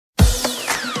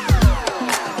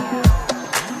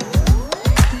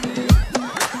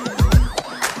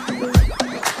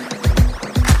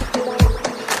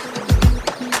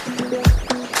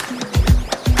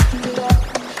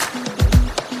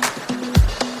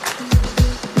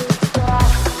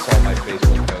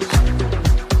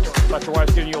Not your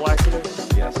wife's giving you a laxative?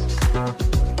 Yes.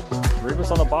 Read what's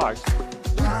on the box.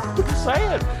 What are you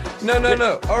saying?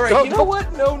 No. All right. Don't- You know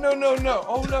what? No. Oh,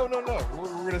 no. We're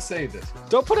going to save this.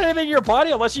 Don't put anything in your body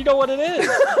unless you know what it is.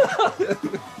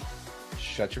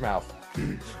 Shut your mouth.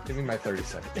 Give me my 30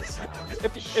 seconds.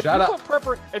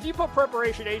 If you put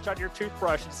preparation H on your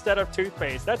toothbrush instead of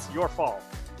toothpaste, that's your fault.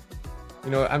 You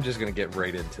know what? I'm just going to get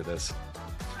right into this.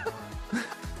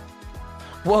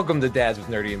 Welcome to Dads with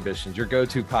Nerdy Ambitions, your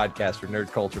go-to podcast for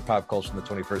nerd culture, pop culture in the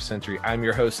 21st century. I'm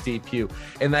your host, Steve Pugh.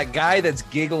 And that guy that's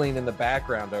giggling in the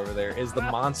background over there is the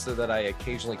monster that I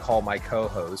occasionally call my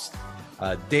co-host,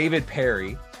 David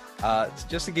Perry.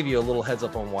 Just to give you a little heads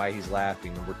up on why he's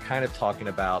laughing, we're kind of talking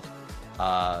about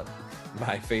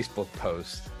my Facebook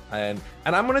post. And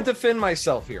I'm going to defend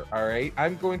myself here, all right?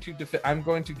 I'm going to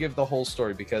give the whole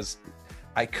story because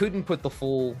I couldn't put the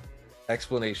full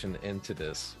explanation into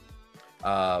this.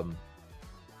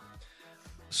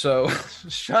 So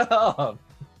shut up.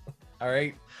 All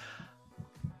right.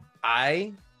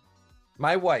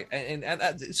 My wife,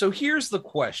 and so here's the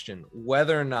question,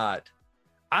 whether or not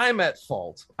I'm at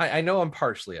fault. I know I'm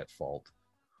partially at fault,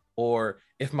 or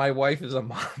if my wife is a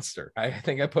monster. I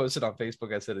think I posted on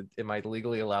Facebook, I said, am I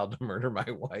legally allowed to murder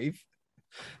my wife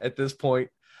at this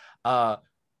point? But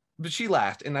she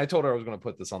laughed, and I told her I was going to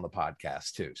put this on the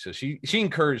podcast too. So she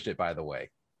encouraged it, by the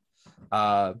way.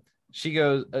 She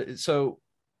goes, so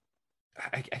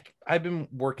I've been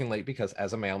working late because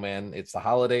as a mailman, it's the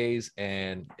holidays,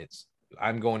 and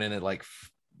I'm going in at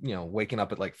waking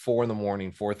up at like 4 a.m,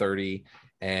 4:30,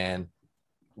 and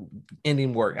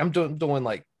ending work. I'm doing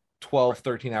like 12,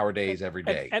 13-hour days every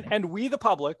day. And we the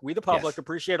public yes,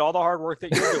 appreciate all the hard work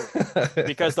that you're doing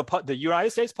because the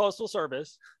United States Postal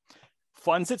Service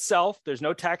funds itself. There's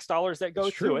no tax dollars that go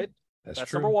to it. That's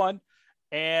true. Number one.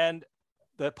 And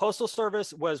the Postal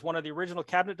Service was one of the original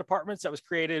cabinet departments that was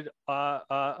created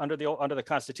under the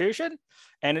Constitution,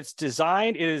 and it's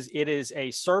designed. It is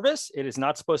a service. It is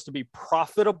not supposed to be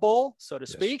profitable, so to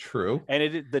speak. True.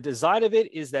 And the design of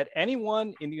it is that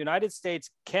anyone in the United States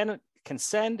can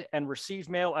send and receive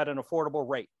mail at an affordable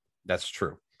rate. That's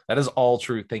true. That is all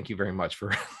true. Thank you very much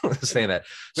for saying that.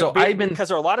 So because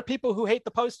there are a lot of people who hate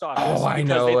the post office. Oh, I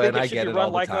know, they think and I get it all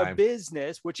the time. Run like a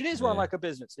business, which it is run like a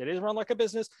business. It is run like a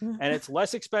business, and it's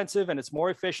less expensive and it's more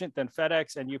efficient than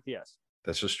FedEx and UPS.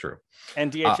 That's just true. And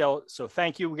DHL. So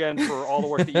thank you again for all the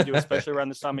work that you do, especially around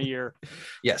this time of year.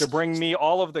 Yes. To bring me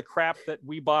all of the crap that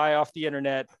we buy off the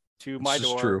internet to my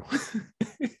door. True.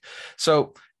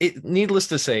 So needless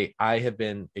to say, I have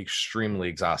been extremely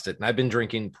exhausted, and I've been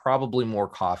drinking probably more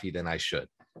coffee than I should.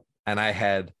 And I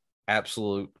had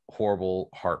absolute horrible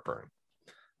heartburn.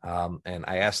 And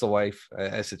I asked the wife,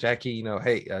 I said, Jackie,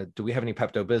 hey, do we have any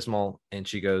Pepto-Bismol? And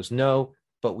she goes, no,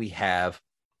 but we have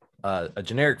a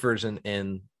generic version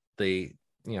in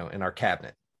in our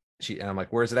cabinet. And I'm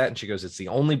like, where's it at? And she goes, it's the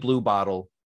only blue bottle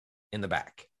in the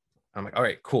back. I'm like, all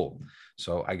right, cool.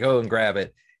 So I go and grab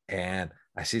it, and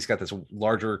I see it's got this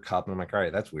larger cup, and I'm like, all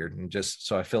right, that's weird. And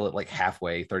so I fill it like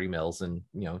halfway, 30 mils, and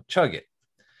chug it.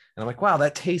 And I'm like, wow,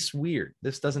 that tastes weird.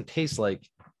 This doesn't taste like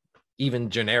even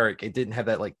generic. It didn't have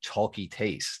that like chalky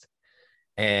taste.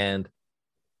 And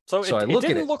so it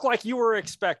didn't look like you were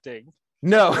expecting.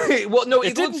 No, well, no,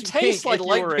 it didn't taste like you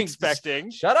were expecting.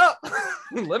 Shut up.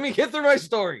 Let me get through my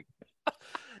story.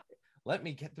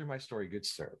 Good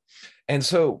sir. And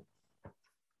so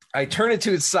I turn it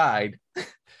to its side,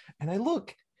 and I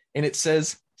look, and it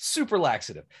says super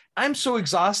laxative. I'm so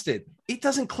exhausted. It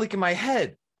doesn't click in my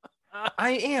head.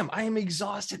 I am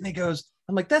exhausted. And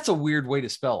I'm like, that's a weird way to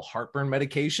spell heartburn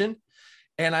medication.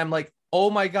 And I'm like, oh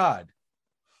my God.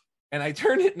 And I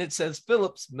turn it, and it says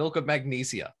Phillips milk of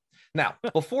magnesia. Now,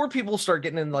 before people start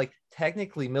getting in, like,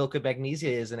 technically milk of magnesia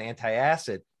is an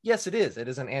antacid. Yes, it is. It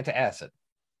is an antacid.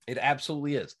 It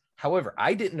absolutely is. However,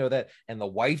 I didn't know that, and the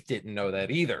wife didn't know that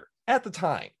either at the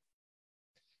time.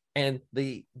 And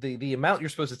the amount you're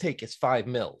supposed to take is 5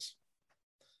 mils.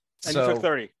 And you took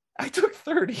 30. I took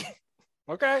 30.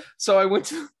 Okay. So I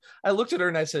looked at her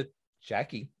and I said,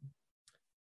 Jackie,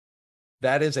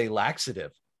 that is a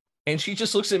laxative. And she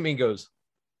just looks at me and goes,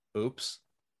 oops.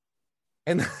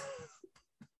 And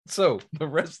so the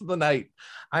rest of the night,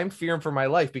 I'm fearing for my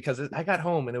life because I got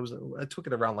home, and I took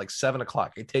it around like 7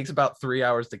 o'clock. It takes about 3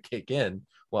 hours to kick in.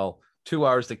 Well, 2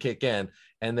 hours to kick in,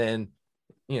 and then,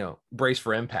 brace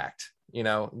for impact.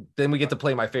 Then we get to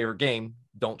play my favorite game,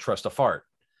 Don't Trust a Fart.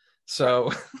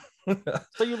 So,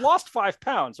 so you lost 5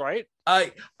 pounds, right?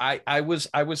 I was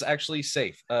actually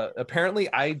safe. Apparently,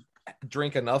 I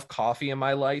drink enough coffee in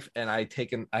my life, and I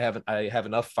have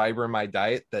enough fiber in my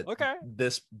diet that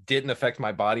this didn't affect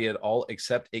my body at all,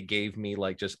 except it gave me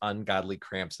like just ungodly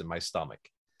cramps in my stomach.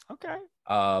 Okay.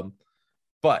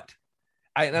 But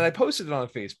I posted it on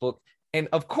Facebook, and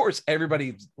of course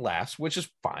everybody laughs, which is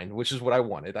fine, which is what I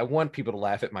wanted. I want people to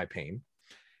laugh at my pain.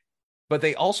 But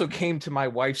they also came to my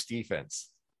wife's defense,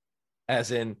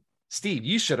 as in, Steve,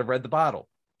 you should have read the bottle.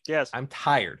 Yes. I'm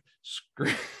tired.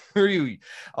 Screw you.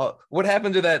 What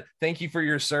happened to that thank you for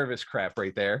your service crap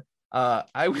right there?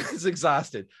 I was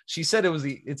exhausted. She said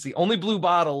it's the only blue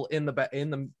bottle in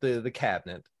the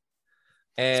cabinet.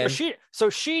 And so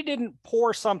she didn't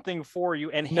pour something for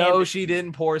you and she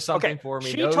didn't pour something for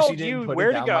me. She told she you didn't put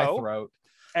where it down to go, my throat.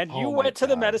 And you went to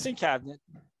the medicine cabinet.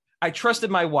 I trusted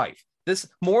my wife. This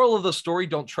moral of the story: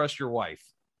 don't trust your wife.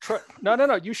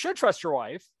 No. You should trust your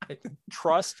wife.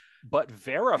 Trust but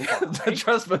verify.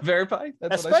 Trust but verify.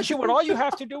 Especially when all you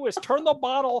have to do is turn the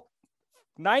bottle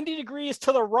 90 degrees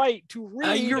to the right to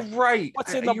read. You're right.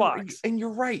 What's in the box? And you're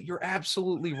right. You're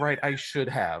absolutely right. I should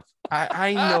have.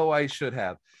 I know I should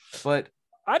have. But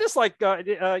I just like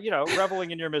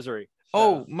reveling in your misery.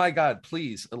 Oh my God!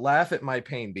 Please laugh at my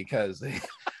pain, because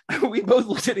we both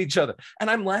looked at each other,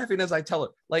 and I'm laughing as I tell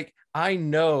her, like, I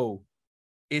know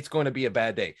it's going to be a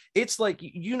bad day. It's like,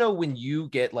 when you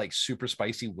get like super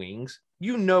spicy wings,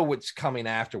 what's coming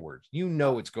afterwards.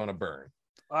 It's going to burn.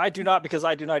 I do not, because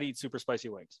I do not eat super spicy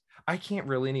wings. I can't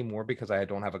really anymore because I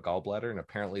don't have a gallbladder, and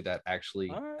apparently that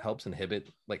actually helps inhibit.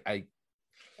 Like it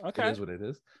is what it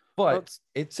is. But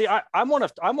I'm one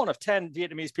of 10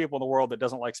 Vietnamese people in the world that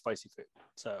doesn't like spicy food.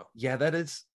 So yeah,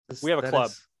 we have a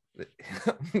club.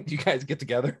 You guys get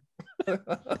together.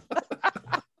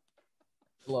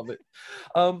 Love it.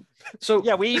 So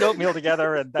yeah, we eat oatmeal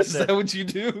together, and that's is that what you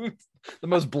do? The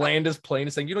most blandest,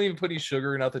 plainest thing. You don't even put any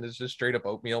sugar or nothing. It's just straight up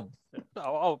oatmeal.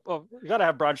 Oh, you gotta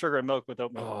have brown sugar and milk with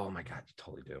oatmeal. Oh my God, you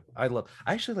totally do. I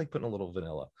actually like putting a little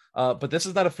vanilla. But this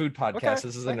is not a food podcast. Okay,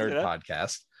 this is a nerd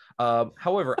podcast.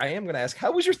 However, I am going to ask,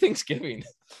 how was your Thanksgiving?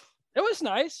 It was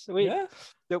nice.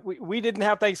 We didn't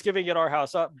have Thanksgiving at our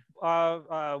house.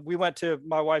 We went to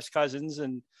my wife's cousins,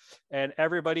 and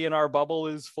everybody in our bubble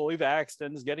is fully vaxxed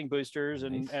and is getting boosters.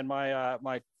 Nice. And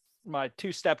my two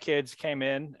stepkids came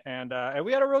in, and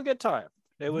we had a real good time.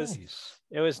 It was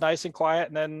nice and quiet.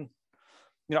 And then,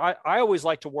 I always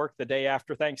like to work the day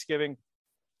after Thanksgiving.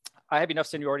 I have enough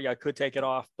seniority, I could take it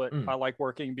off, but I like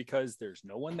working because there's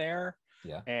no one there.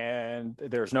 Yeah. And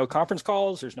there's no conference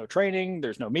calls, there's no training,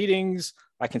 there's no meetings.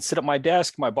 I can sit at my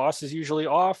desk. My boss is usually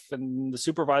off, and the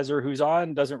supervisor who's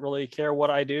on doesn't really care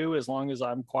what I do as long as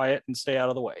I'm quiet and stay out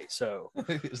of the way. So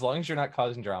as long as you're not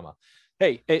causing drama.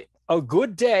 Hey, a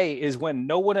good day is when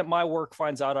no one at my work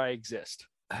finds out I exist.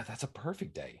 That's a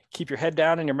perfect day. Keep your head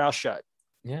down and your mouth shut.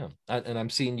 Yeah. And I'm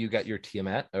seeing you got your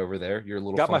Tiamat over there. Your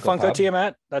little got my Funko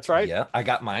Tiamat. That's right. Yeah, I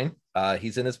got mine.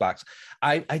 He's in his box.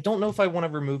 I don't know if I want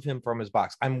to remove him from his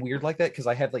box. I'm weird like that because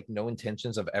I have like no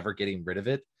intentions of ever getting rid of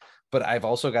it. But I've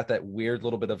also got that weird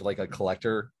little bit of like a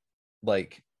collector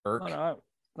like irk. Oh,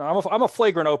 no, I'm a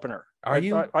flagrant opener. Are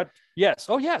you? Yes.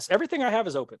 Oh yes. Everything I have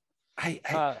is open.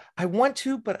 I want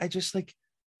to, but I just like,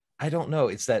 I don't know.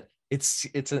 It's that it's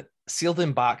a sealed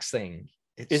in box thing.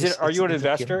 Are you an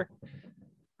investor?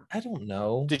 I don't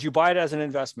know. Did you buy it as an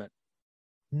investment?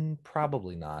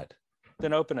 Probably not.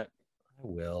 Then open it. I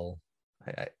will.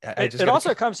 It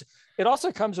also comes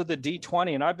with the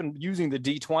D20, and I've been using the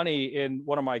D20 in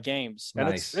one of my games, and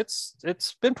nice.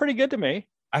 It's been pretty good to me.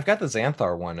 I've got the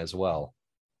Xanthar one as well.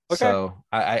 Okay. So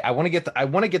I want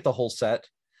to get the whole set.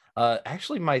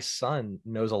 Actually, my son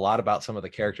knows a lot about some of the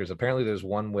characters. Apparently, there's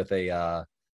one with a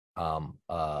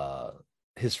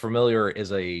his familiar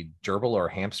is a gerbil or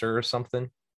a hamster or something.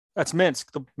 That's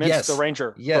Minsk, the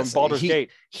ranger from Baldur's Gate.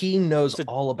 He knows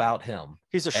all about him.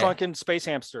 He's a shrunken space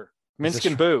hamster. Minsk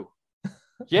and Boo.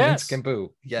 Yes. Minsk and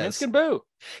Boo. Yes. Minsk and Boo.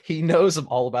 He knows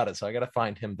all about it, so I got to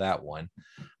find him that one.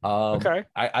 Okay.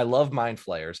 I love mind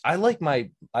flayers. I like my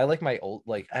old,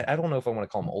 like, I don't know if I want to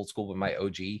call them old school, but my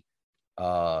OG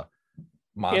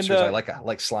monsters. I like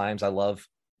slimes. I love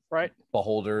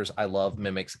beholders. I love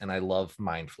mimics, and I love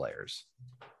mind flayers.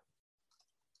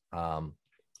 But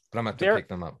I'm going to have to pick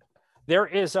them up. There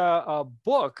is a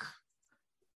book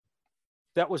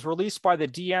that was released by the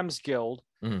DMs Guild.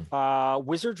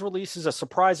 Wizards releases a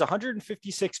surprise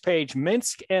 156-page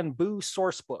Minsk and Boo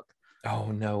source book.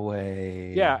 Oh, no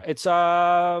way. Yeah, it's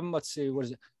let's see, what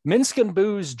is it? Minsk and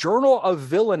Boo's Journal of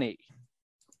Villainy.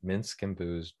 Minsk and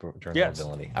Boo's Journal of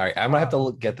Villainy. All right, I'm gonna have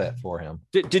to get that for him.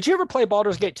 Did you ever play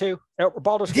Baldur's Gate 2?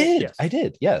 Baldur's Gate? Yes. I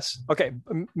did. Yes. Okay.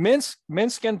 Minsk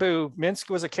and Boo. Minsk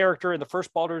was a character in the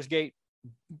first Baldur's Gate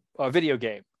video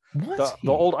game. The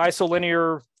old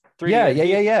isolinear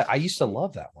 3D. Yeah. I used to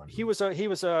love that one. He was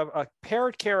a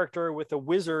paired character with a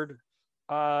wizard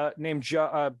named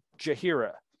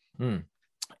Jahira.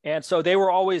 And so they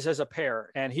were always as a pair,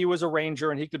 and he was a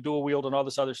ranger and he could dual wield and all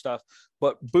this other stuff.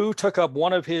 But Boo took up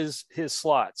one of his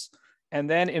slots. And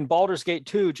then in Baldur's Gate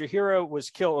 2, Jahira was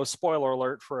killed. A spoiler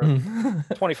alert for a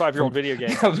 25-year-old video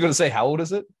game. I was going to say, how old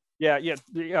is it? Yeah,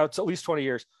 it's at least 20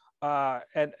 years.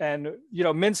 And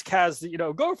Minsk has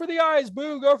go for the eyes,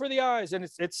 Boo, go for the eyes, and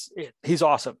he's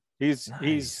awesome. He's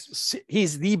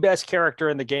the best character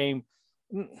in the game.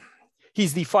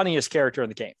 He's the funniest character in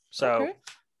the game. So,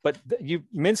 but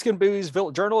Minsk and Boo's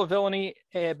Journal of Villainy,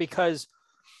 because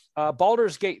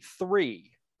Baldur's Gate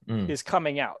 3 is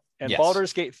coming out, and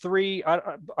Baldur's Gate 3.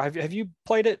 Have you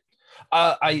played it?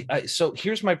 So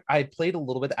here's I played a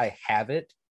little bit. I have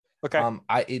it.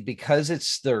 Okay.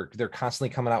 Because they're constantly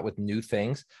coming out with new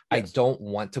things. Yes. I don't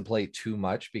want to play too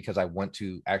much because I want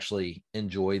to actually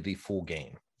enjoy the full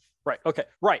game. Right.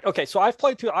 Okay. So I've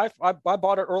played I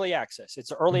bought it early access.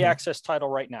 It's an early access title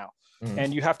right now,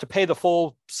 and you have to pay the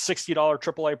full $60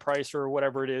 AAA price or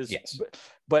whatever it is. Yes.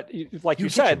 But like you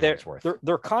said,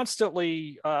 they're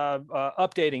constantly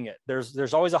updating it.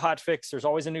 There's always a hot fix. There's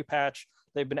always a new patch.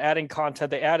 They've been adding content.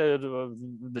 They added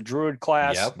the Druid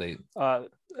class.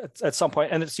 At some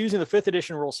point, and it's using the 5th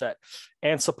edition rule set,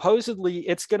 and supposedly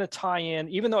it's going to tie in,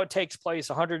 even though it takes place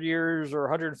 100 years or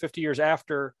 150 years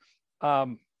after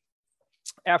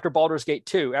Baldur's Gate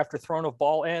 2, after Throne of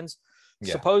Baal ends.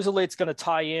 Supposedly it's going to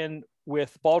tie in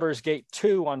with Baldur's Gate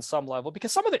 2 on some level,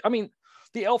 because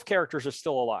the elf characters are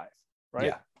still alive,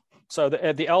 right? So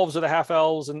the elves or the half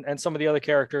elves and some of the other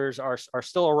characters are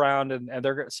still around, and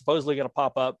they're supposedly going to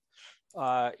pop up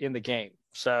in the game.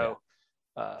 So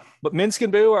but Minsk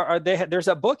and Boo there's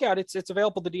that book out. It's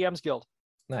available at the DMs Guild.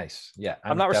 Nice. Yeah.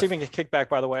 I'm not receiving a kickback,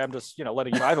 by the way. I'm just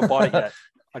letting you know. I haven't bought it yet.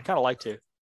 I'd kind of like to.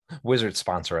 Wizards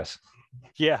sponsor us.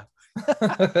 Yeah.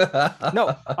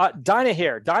 No,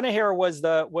 Dynahair was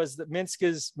the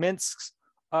Minsk's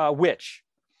witch.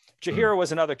 Jahira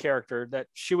was another character that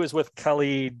she was with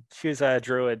Khalid. She was a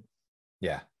druid.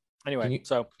 Yeah. Anyway,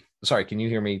 sorry, can you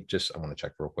hear me? I want to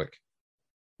check real quick.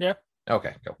 Yeah.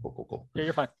 Okay. Go. Cool. Yeah,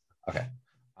 you're fine. Okay.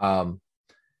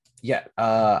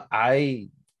 I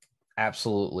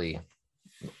absolutely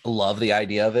love the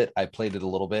idea of it. I played it a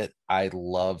little bit. I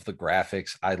love the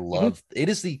graphics. I love it.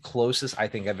 Is the closest I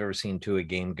think I've ever seen to a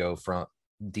game go from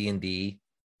D&D,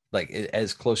 like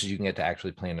as close as you can get to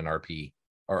actually playing an RP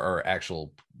or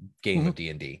actual game of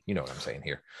D&D. You know what I'm saying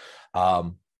here.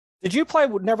 Did you play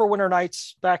Neverwinter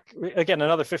Nights back again?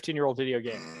 Another 15-year-old video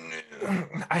game.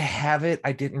 I have it.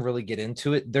 I didn't really get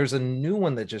into it. There's a new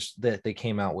one that they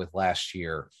came out with last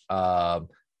year. That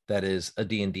is a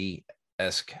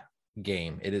D&D-esque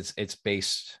game. It's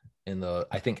based in the,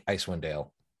 I think, Icewind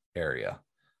Dale area.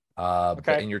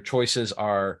 And your choices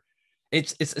are,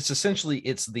 it's essentially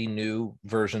it's the new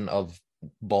version of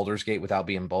Baldur's Gate without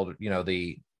being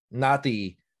not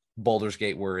the Baldur's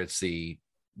Gate where it's the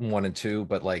 1 and 2,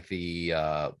 but like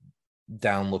the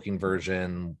down-looking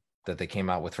version that they came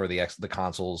out with for the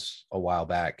consoles a while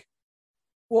back.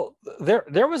 Well,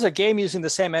 there was a game using the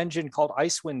same engine called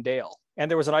Icewind Dale, and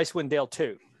there was an Icewind Dale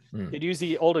 2. It used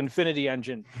the old Infinity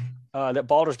engine that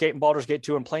Baldur's Gate and Baldur's Gate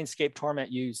 2 and Planescape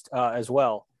Torment used as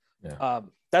well.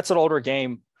 That's an older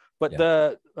game, but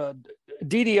the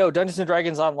DDO, Dungeons and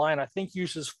Dragons Online, I think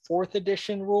uses 4th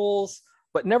edition rules.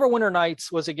 But Neverwinter Nights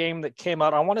was a game that came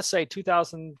out, I want to say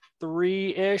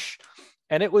 2003-ish,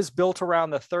 and it was built around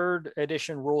the 3rd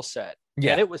edition rule set.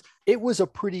 Yeah, and it was a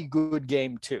pretty good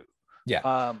game too.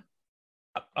 Yeah,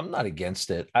 I'm not against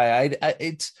it. I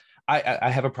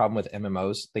have a problem with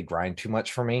MMOs. They grind too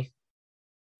much for me,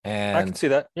 and I can see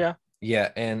that.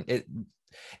 Yeah, and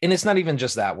it's not even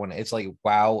just that one. It's like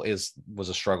WoW was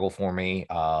a struggle for me.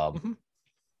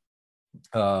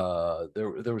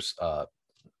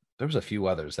 There was a few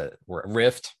others that were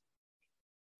Rift.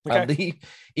 Okay.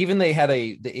 They had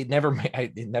it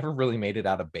never really made it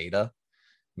out of beta.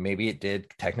 Maybe it did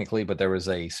technically, but there was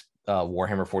a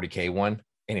Warhammer 40K one,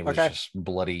 and it was just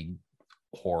bloody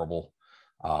horrible.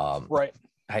 Right.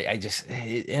 I just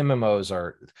MMOs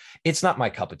are. It's not my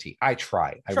cup of tea. I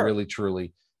try. Sure. I really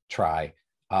truly try.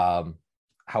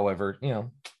 However,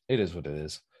 it is what it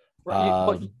is. Right.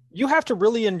 But you have to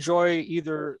really enjoy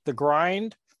either the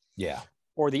grind. Yeah.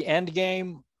 Or the end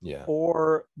game,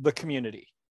 or the community.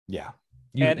 Yeah.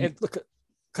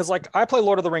 Because like I play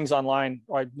Lord of the Rings online,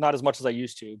 not as much as I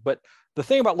used to, but the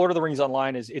thing about Lord of the Rings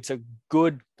online is it's a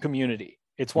good community.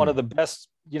 It's one of the best,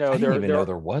 I didn't even know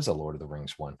there was a Lord of the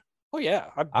Rings one. Oh yeah.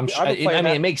 I'm sure.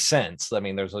 It makes sense. I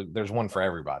mean, there's one for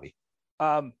everybody.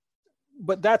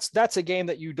 but that's a game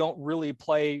that you don't really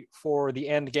play for the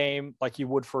end game like you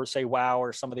would for, say, WoW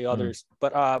or some of the others.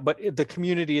 But the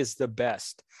community is the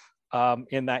best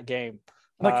in that game.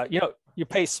 You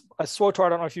pay a SWTOR. I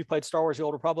don't know if you played Star Wars: The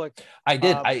Old Republic. I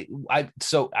did.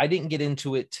 So I didn't get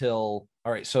into it till,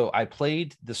 all right. So I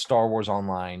played the Star Wars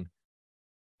Online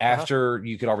after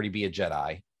you could already be a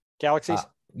Jedi. Galaxies.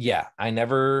 Yeah, I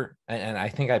never, and I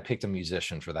think I picked a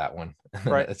musician for that one.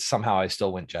 Right. Somehow I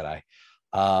still went Jedi.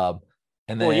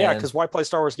 And then, because why play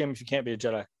Star Wars game if you can't be a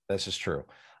Jedi? This is true.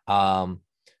 And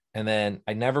then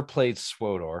I never played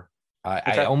SWTOR.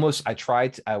 I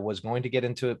tried. I was going to get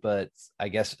into it, but I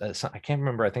guess I can't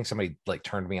remember. I think somebody like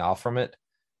turned me off from it.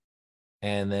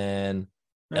 And then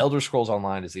Elder Scrolls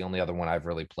Online is the only other one I've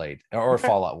really played, or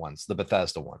Fallout ones, the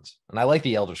Bethesda ones. And I like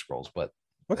the Elder Scrolls, but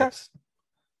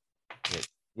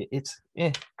it's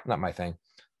not my thing.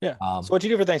 Yeah. So what'd you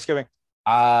do for Thanksgiving?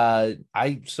 My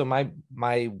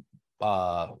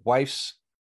wife's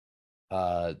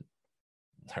her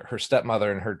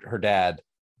stepmother and her dad,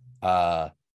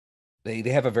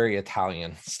 they have a very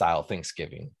Italian style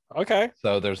Thanksgiving. Okay.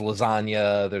 So there's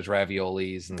lasagna, there's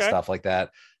raviolis and stuff like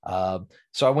that.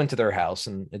 So I went to their house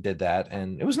and did that,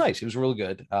 and it was nice. It was really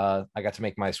good. I got to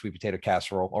make my sweet potato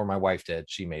casserole, or my wife did.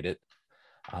 She made it.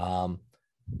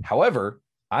 However,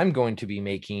 I'm going to be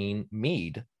making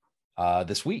mead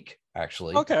this week,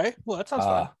 actually. Okay. Well, that sounds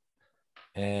fun.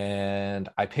 And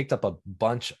I picked up a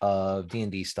bunch of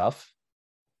D&D stuff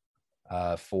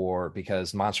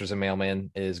because Monsters and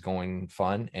Mailman is going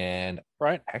fun. And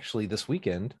actually this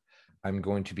weekend, I'm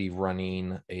going to be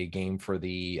running a game for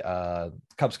the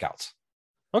Cub Scouts.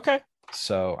 Okay.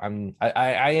 So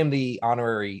I am the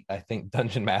honorary, I think,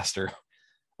 dungeon master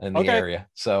in the area.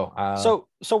 So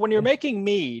so when you're making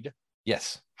mead,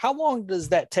 yes. How long does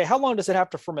that take? How long does it have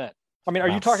to ferment? I mean, are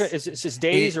you talking, is it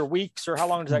days or weeks, or how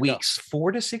long does that go?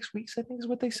 4 to 6 weeks, I think is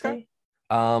what they say.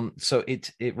 So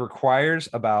it requires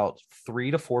about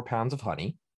 3 to 4 pounds of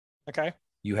honey. Okay.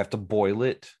 You have to boil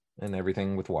it and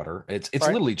everything with water. It's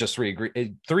literally just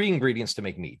three ingredients to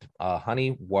make mead: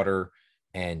 honey, water,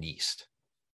 and yeast,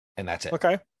 and that's it.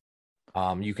 Okay.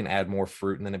 You can add more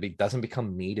fruit, and then it doesn't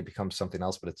become mead; it becomes something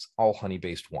else. But it's all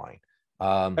honey-based wine.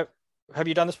 Have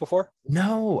you done this before?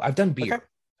 No, I've done beer. Okay.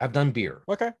 I've done beer.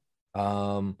 Okay.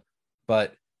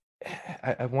 But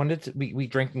I wanted to. We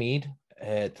drink mead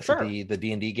at the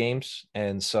D&D games,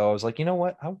 and so I was like, you know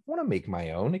what? I want to make my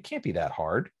own. It can't be that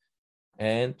hard,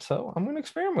 and so I'm going to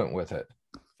experiment with it.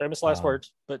 Famous last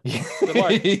words, but good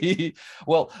luck.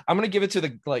 Well, I'm going to give it to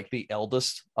the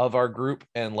eldest of our group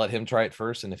and let him try it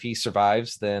first, and if he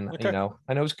survives, then I know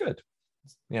it's good.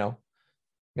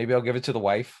 Maybe I'll give it to the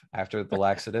wife after the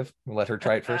laxative and let her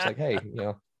try it first. Like, hey,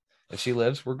 if she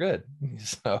lives, we're good.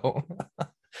 So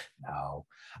no.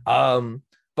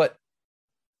 But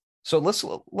so let's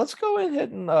go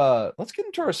ahead and let's get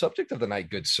into our subject of the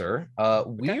night, good sir.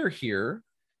 We are here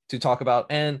to talk about,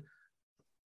 and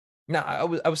now I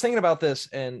was thinking about this,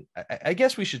 and I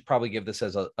guess we should probably give this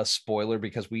as a spoiler,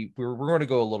 because we're going to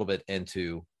go a little bit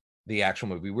into the actual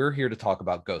movie. We're here to talk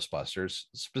about Ghostbusters,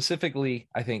 specifically,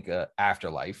 I think,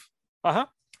 Afterlife.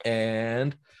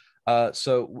 And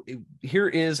so here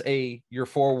is your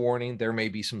forewarning. There may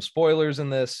be some spoilers in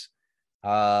this.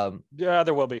 Yeah,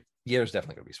 there will be. Yeah, there's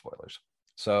definitely going to be spoilers.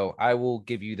 So I will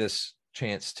give you this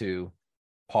chance to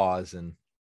pause and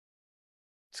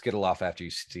skittle off after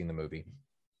you've seen the movie.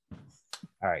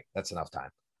 All right, that's enough time.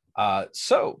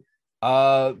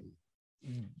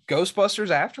 Ghostbusters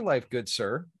Afterlife, good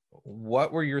sir.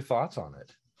 What were your thoughts on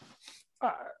it?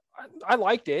 I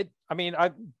liked it. I mean, I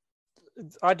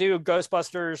do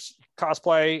Ghostbusters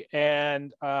cosplay,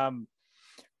 and I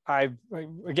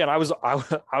was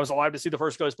alive to see the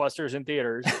first Ghostbusters in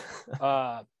theaters.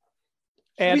 And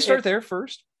we start there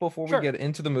first before we get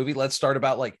into the movie. Let's start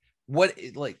about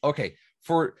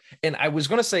and I was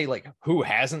going to say, who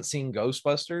hasn't seen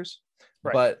Ghostbusters?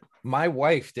 Right. But my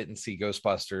wife didn't see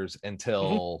Ghostbusters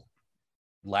until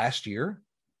last year.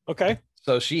 Okay.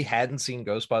 So she hadn't seen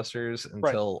Ghostbusters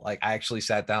until I actually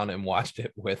sat down and watched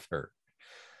it with her.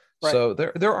 Right. So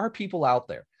there are people out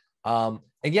there. And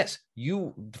yes,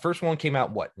 the first one came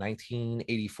out,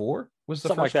 1984 was the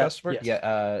something first customer.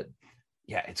 Yes.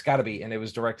 Yeah, it's got to be. And it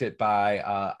was directed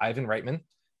by Ivan Reitman.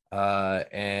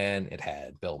 And it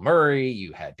had Bill Murray,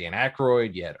 you had Dan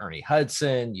Aykroyd, you had Ernie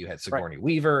Hudson, you had Sigourney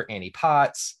Weaver, Annie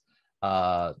Potts.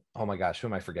 Oh my gosh, who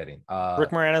am I forgetting?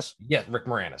 Rick Moranis. Yeah, Rick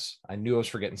Moranis. I knew I was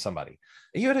forgetting somebody.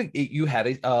 You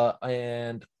had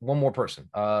and one more person.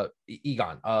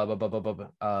 Egon.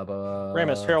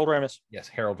 Ramis. Harold Ramis. Yes,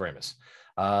 Harold Ramis.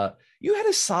 You had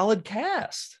a solid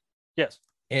cast. Yes.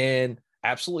 And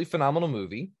absolutely phenomenal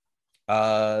movie.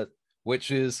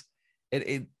 which is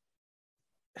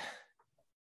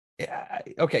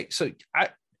okay. So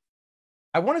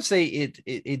I want to say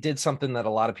it did something that a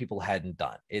lot of people hadn't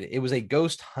done. It was a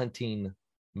ghost hunting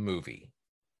movie.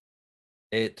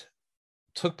 It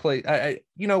took place.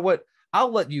 You know what?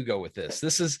 I'll let you go with this.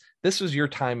 This was your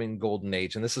time in golden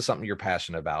age, and this is something you're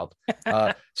passionate about.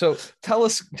 So tell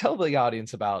the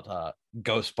audience about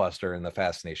Ghostbuster and the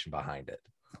fascination behind it.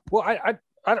 Well, I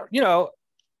don't,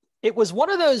 it was one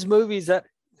of those movies that,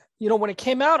 when it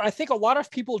came out, I think a lot of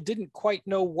people didn't quite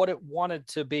know what it wanted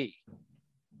to be.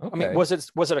 Okay. I mean, was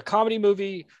it a comedy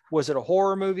movie? Was it a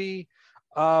horror movie?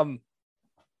 So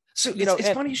it's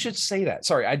funny you should say that.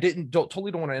 Sorry,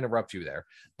 totally don't want to interrupt you there,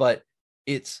 but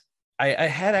I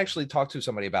had actually talked to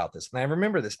somebody about this, and I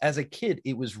remember this as a kid.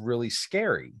 It was really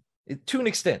scary to an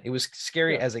extent. It was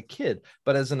scary as a kid,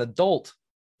 but as an adult,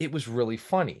 it was really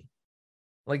funny.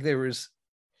 Like there was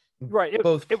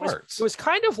both parts. It was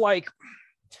kind of like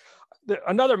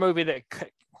another movie that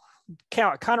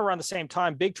kind of around the same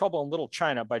time, Big Trouble in Little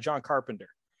China by John Carpenter,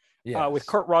 with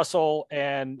Kurt Russell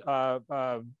and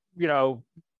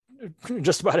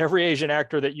just about every Asian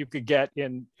actor that you could get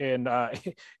in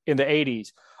the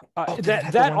 80s.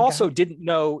 That also didn't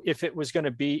know if it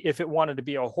wanted to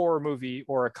be a horror movie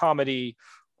or a comedy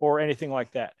or anything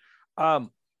like that. I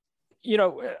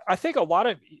think a lot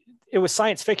of it was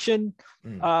science fiction,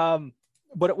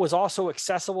 but it was also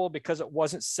accessible because it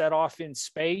wasn't set off in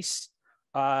space.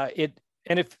 Dan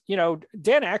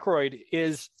Aykroyd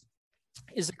is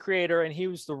the creator, and he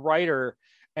was the writer,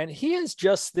 and he is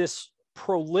just this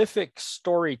prolific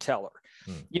storyteller.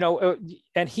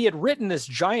 And he had written this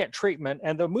giant treatment,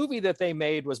 and the movie that they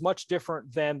made was much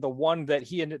different than the one that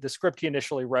the script he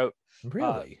initially wrote.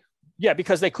 Really?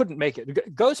 Because they couldn't make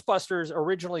it. Ghostbusters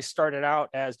originally started out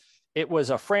as it was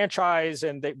a franchise,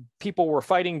 and people were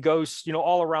fighting ghosts,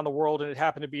 all around the world, and it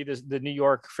happened to be the New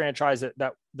York franchise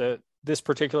that this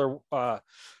particular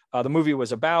the movie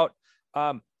was about.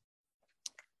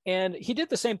 And he did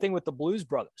the same thing with the Blues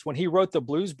Brothers. When he wrote the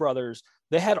Blues Brothers,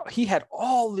 he had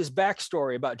all this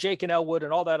backstory about Jake and Elwood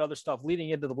and all that other stuff leading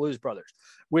into the Blues Brothers,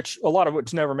 which a lot of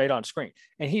it's never made on screen.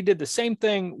 And he did the same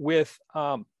thing with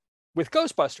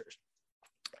Ghostbusters.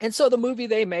 And so the movie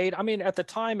they made, I mean, at the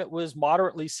time it was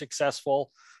moderately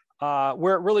successful.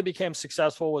 Where it really became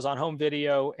successful was on home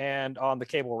video and on the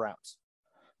cable rounds.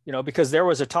 Because there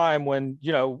was a time when,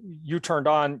 you turned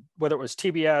on, whether it was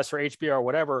TBS or HBO or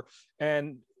whatever,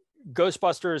 and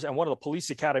Ghostbusters and one of the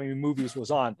Police Academy movies was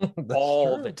on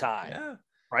all the time. Yeah.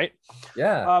 Right.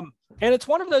 Yeah. And it's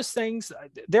one of those things.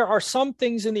 There are some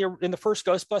things in the first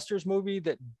Ghostbusters movie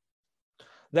that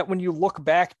when you look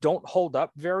back don't hold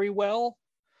up very well.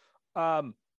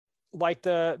 Like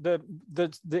the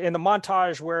in the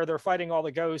montage where they're fighting all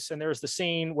the ghosts, and there's the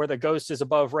scene where the ghost is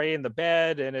above Ray in the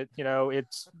bed, and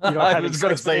it's I was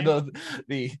going to say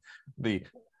the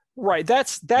right.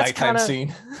 That's kind of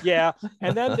scene. Yeah.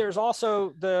 And then there's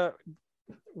also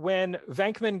when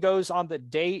Venkman goes on the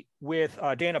date with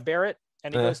Dana Barrett,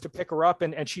 and he goes to pick her up,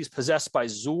 and she's possessed by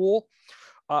Zool.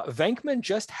 Venkman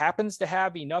just happens to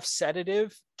have enough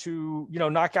sedative to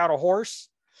knock out a horse.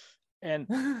 And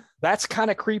that's kind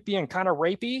of creepy and kind of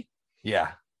rapey.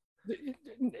 Yeah.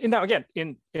 Now, again,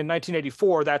 in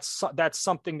 1984, that's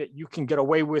something that you can get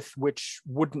away with, which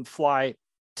wouldn't fly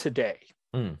today.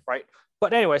 Right.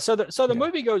 But anyway, so the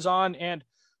movie goes on, and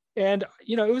it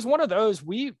was one of those,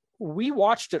 we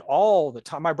watched it all the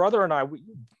time. My brother and I,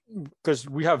 because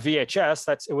we have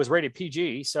VHS, it was rated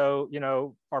PG. So,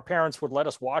 our parents would let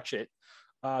us watch it.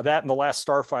 That and The Last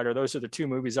Starfighter, those are the two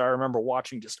movies I remember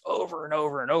watching just over and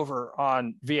over and over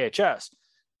on VHS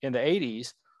in the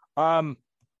 80s.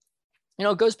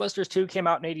 Ghostbusters 2 came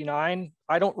out in 89.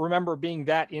 I don't remember being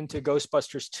that into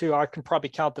Ghostbusters 2. I can probably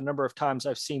count the number of times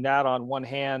I've seen that on one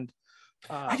hand.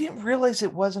 I didn't realize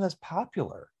it wasn't as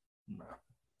popular.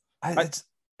 I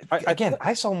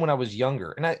saw them when I was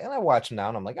younger, and I watched them now,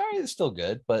 and I'm like, all right, it's still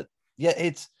good. But yeah,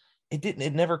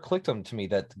 it never clicked to me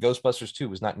that Ghostbusters 2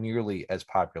 was not nearly as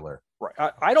popular.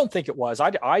 Right. I don't think it was.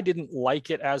 I didn't like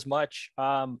it as much.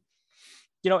 And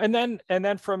then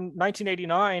from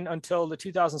 1989 until the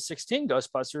 2016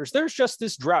 Ghostbusters, there's just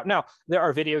this drought. Now, there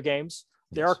are video games,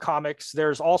 there are comics,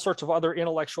 there's all sorts of other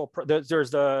intellectual.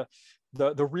 There's the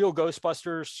real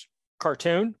Ghostbusters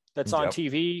cartoon that's on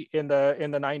TV in the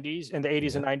 90s, in the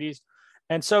 80s and 90s.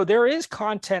 And so there is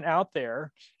content out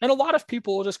there, and a lot of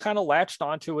people just kind of latched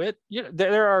onto it.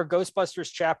 There are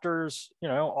Ghostbusters chapters,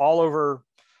 all over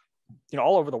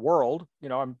the world.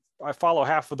 I follow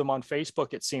half of them on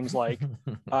Facebook, it seems like.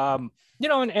 And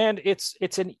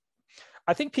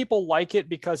I think people like it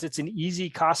because it's an easy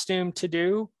costume to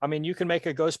do. I mean, you can make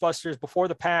a Ghostbusters before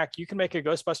the pack. You can make a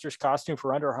Ghostbusters costume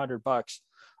for under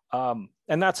 $100.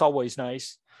 And that's always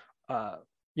nice.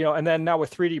 And then now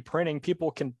with 3D printing,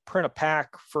 people can print a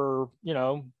pack for,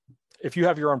 if you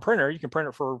have your own printer, you can print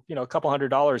it for, a couple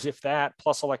 $100, if that,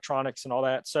 plus electronics and all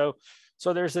that. So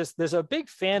there's a big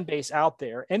fan base out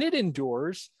there, and it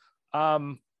endures.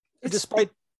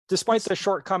 Despite the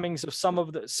shortcomings of some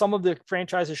of the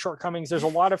franchise's shortcomings, there's a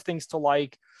lot of things to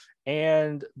like.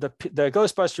 And the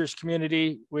Ghostbusters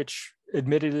community, which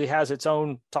admittedly has its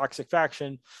own toxic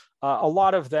faction, a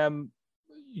lot of them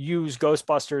use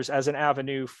Ghostbusters as an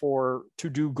avenue to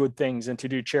do good things and to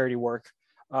do charity work,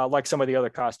 like some of the other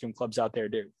costume clubs out there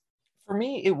do. For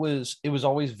me, it was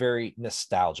always very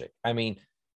nostalgic. I mean,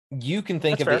 you can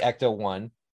think of the Ecto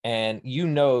one, and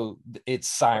its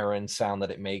siren sound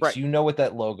that it makes. Right. You know what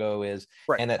that logo is.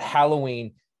 Right. And at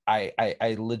Halloween,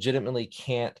 I legitimately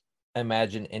can't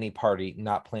imagine any party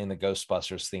not playing the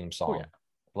Ghostbusters theme song. Oh, yeah.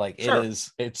 Like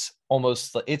it's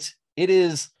almost it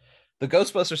is the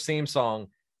Ghostbusters theme song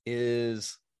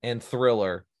and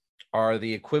Thriller are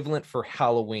the equivalent for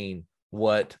Halloween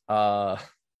what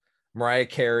Mariah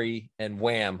Carey and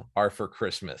Wham are for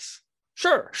Christmas.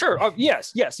 Sure.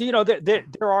 Yes.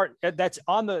 There are, that's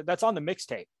on the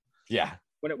mixtape. Yeah.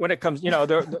 When it comes,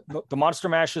 the Monster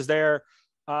Mash is there,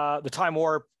 the Time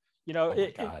Warp,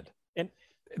 God. And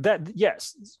that,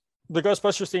 yes, the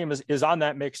Ghostbusters theme is on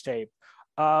that mixtape.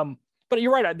 But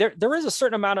you're right. There is a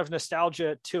certain amount of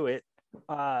nostalgia to it.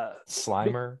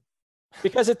 Slimer.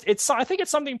 Because I think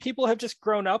it's something people have just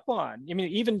grown up on. I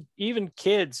mean, even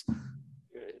kids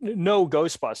know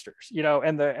Ghostbusters,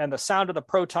 and the sound of the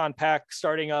proton pack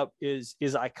starting up is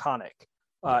iconic.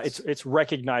 Yes. It's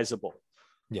recognizable.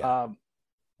 Yeah.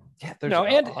 There's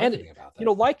about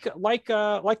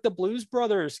that. Like the Blues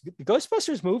Brothers, the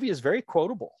Ghostbusters movie is very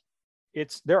quotable.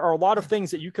 There are a lot of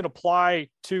things that you can apply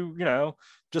to,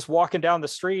 just walking down the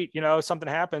street, something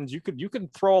happens, you can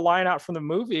throw a line out from the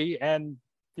movie, and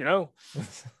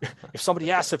if somebody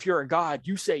asks if you're a god,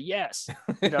 you say yes.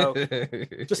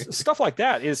 Just stuff like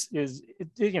that is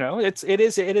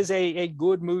a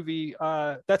good movie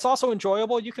that's also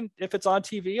enjoyable. You can, if it's on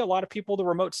TV, a lot of people, the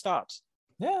remote stops.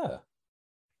 Yeah.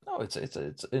 No, it's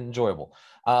enjoyable.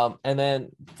 And then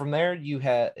from there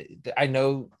I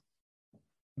know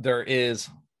there is,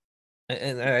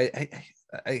 and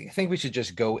I think we should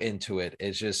just go into it.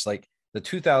 It's just like the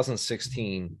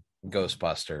 2016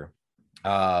 Ghostbuster.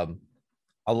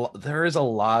 There is a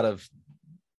lot of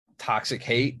toxic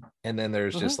hate, and then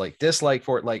there's just like dislike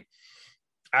for it. Like,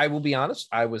 I will be honest,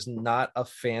 I was not a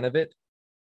fan of it,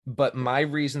 but my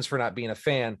reasons for not being a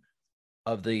fan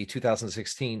of the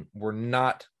 2016 were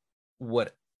not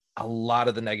what a lot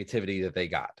of the negativity that they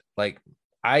got. Like,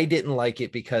 I didn't like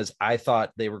it because I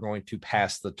thought they were going to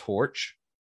pass the torch,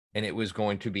 and it was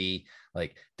going to be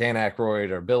like Dan Aykroyd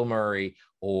or Bill Murray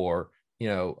or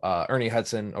Ernie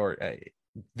Hudson, or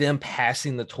them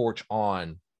passing the torch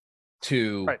on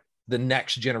to the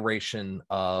next generation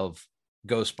of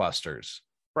Ghostbusters.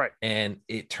 Right. And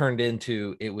it turned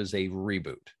into, it was a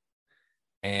reboot.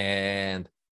 And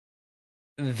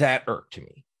that irked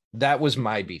me. That was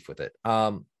my beef with it.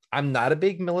 I'm not a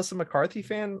big Melissa McCarthy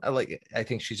fan. I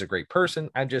think she's a great person.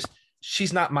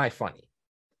 She's not my funny.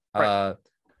 Right.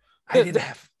 I didn't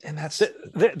have, and that's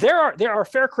there are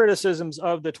fair criticisms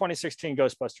of the 2016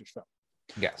 Ghostbusters film.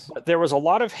 Yes, but there was a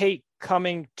lot of hate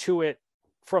coming to it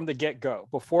from the get-go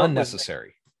before.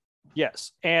 Unnecessary.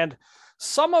 Yes, and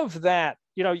some of that,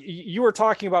 you were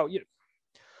talking about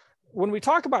when we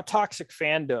talk about toxic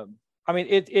fandom. I mean,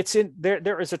 it's in there.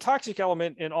 There is a toxic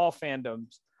element in all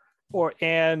fandoms,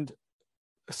 and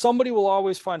somebody will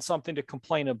always find something to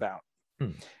complain about,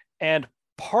 and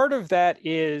part of that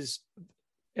is.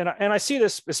 And I see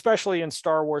this especially in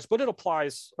Star Wars, but it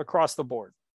applies across the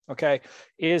board. Okay,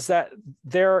 is that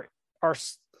there are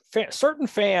certain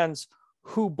fans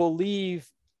who believe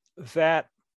that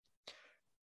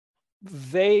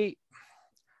they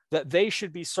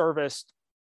should be serviced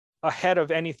ahead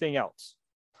of anything else.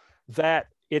 That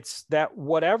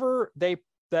whatever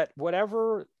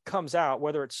comes out,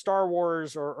 whether it's Star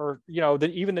Wars or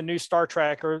even the new Star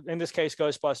Trek, or in this case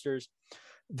Ghostbusters,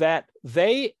 that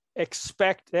they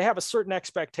have a certain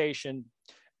expectation,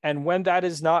 and when that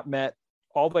is not met,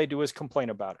 all they do is complain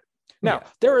about it. Now,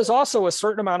 there is also a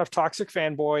certain amount of toxic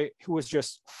fanboy who is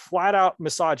just flat out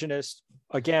misogynist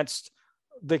against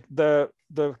the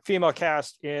female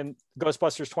cast in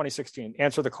Ghostbusters 2016.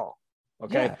 Answer the Call.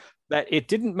 Okay. Yeah. That it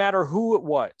didn't matter who it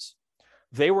was,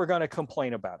 they were going to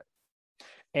complain about it.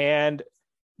 And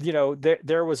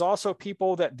there was also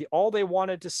people that all they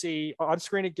wanted to see on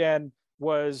screen again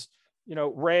was,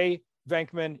 Ray,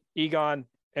 Venkman, Egon,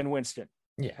 and Winston.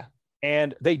 Yeah.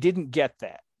 And they didn't get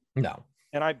that. No.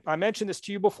 And I mentioned this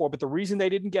to you before, but the reason they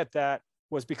didn't get that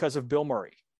was because of Bill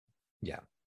Murray. Yeah.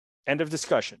 End of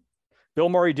discussion. Bill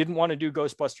Murray didn't want to do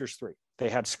Ghostbusters 3. They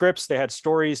had scripts, they had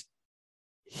stories.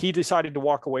 He decided to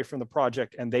walk away from the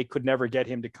project, and they could never get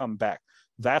him to come back.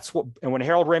 And when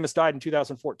Harold Ramis died in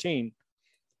 2014,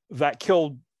 that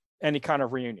killed any kind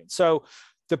of reunion. So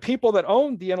the people that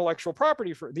owned the intellectual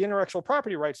property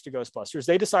rights to Ghostbusters,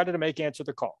 they decided to make Answer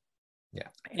the Call. Yeah.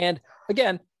 And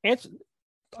again, the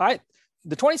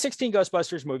 2016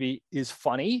 Ghostbusters movie is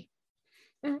funny.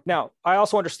 Mm-hmm. Now, I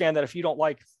also understand that if you don't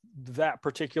like that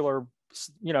particular,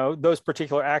 those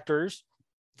particular actors,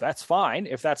 that's fine.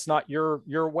 If that's not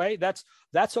your way, that's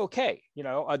okay.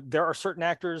 There are certain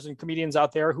actors and comedians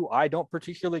out there who I don't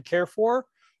particularly care for,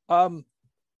 and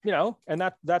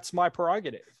that's my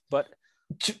prerogative. But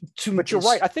you're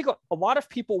right. I think a lot of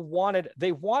people wanted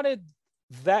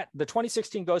that the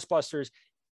 2016 Ghostbusters,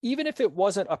 even if it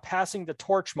wasn't a passing the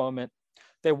torch moment,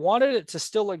 they wanted it to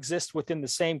still exist within the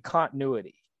same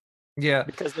continuity. Yeah.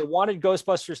 Because they wanted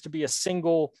Ghostbusters to be a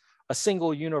single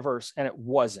universe, and it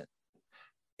wasn't.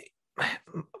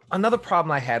 Another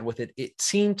problem I had with it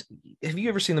seemed, have you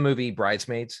ever seen the movie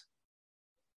Bridesmaids?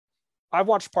 I've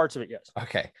watched parts of it, yes.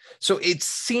 Okay. So it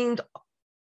seemed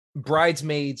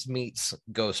Bridesmaids meets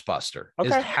Ghostbuster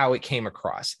is how it came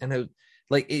across. And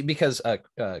because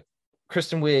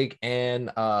Kristen Wiig and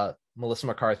Melissa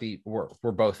McCarthy were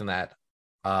both in that.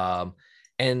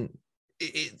 And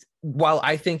while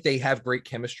I think they have great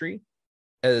chemistry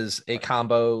as a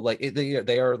combo,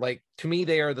 they are to me,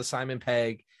 they are the Simon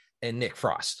Pegg and Nick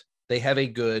Frost. They have a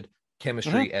good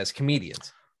chemistry as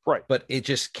comedians. Right. But it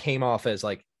just came off as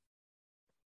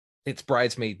it's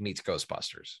Bridesmaid meets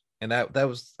Ghostbusters. And that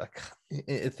was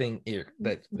a thing here.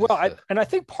 And I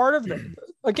think part of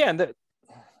that,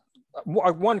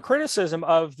 one criticism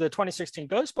of the 2016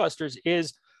 Ghostbusters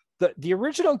is that the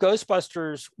original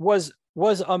Ghostbusters was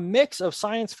a mix of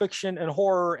science fiction and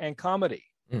horror and comedy.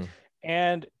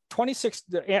 And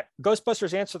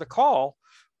Ghostbusters Answer the Call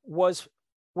was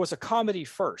a comedy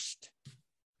first.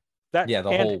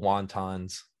 Whole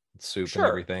wontons soup and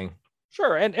everything.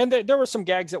 Sure. And there were some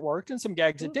gags that worked and some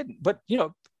gags that didn't. But,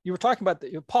 you were talking about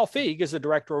Paul Feig is the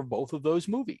director of both of those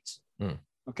movies.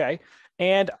 Okay.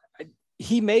 And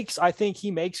I think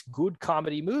he makes good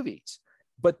comedy movies.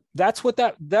 But that's what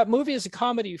that movie is, a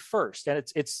comedy first. And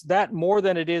it's that more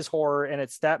than it is horror, and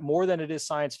it's that more than it is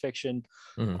science fiction.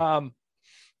 And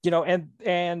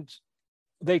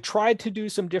they tried to do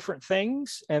some different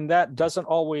things, and that doesn't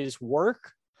always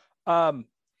work. But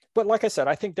like I said,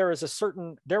 I think there was a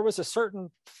certain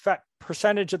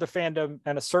percentage of the fandom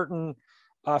and a certain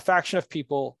faction of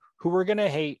people who were going to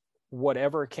hate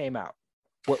whatever came out.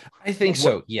 I think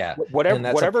so. Yeah.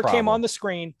 Whatever came on the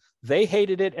screen, they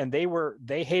hated it, and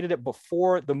they hated it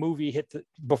before the movie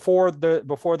before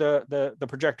the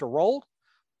projector rolled.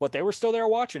 But they were still there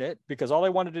watching it because all they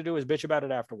wanted to do was bitch about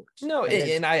it afterwards. No,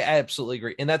 and I absolutely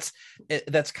agree. And that's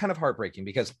kind of heartbreaking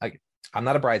because I'm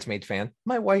not a Bridesmaid fan.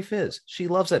 My wife is. She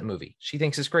loves that movie. She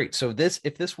thinks it's great. So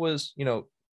if this was,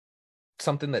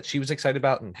 something that she was excited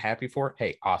about and happy for,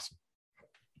 hey, awesome.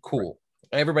 Cool.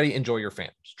 Right. Everybody enjoy your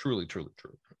fans. Truly, truly,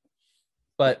 truly.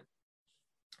 But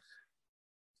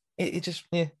it just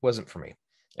wasn't for me.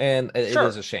 And it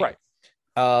is a shame. Right.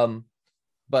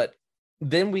 But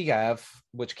then we have,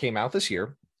 which came out this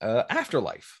year,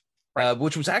 Afterlife,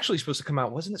 which was actually supposed to come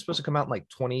out. Wasn't it supposed to come out in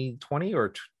 2020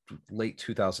 or late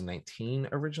 2019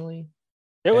 originally?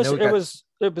 It was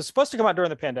supposed to come out during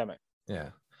the pandemic. Yeah.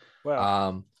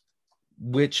 Wow.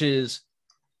 Which is,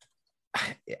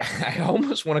 I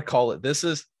almost want to call it, this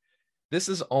is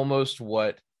almost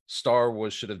what Star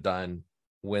Wars should have done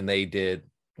when they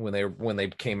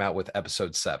came out with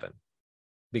episode 7,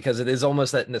 because it is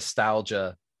almost that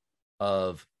nostalgia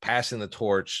of passing the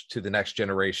torch to the next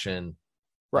generation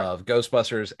of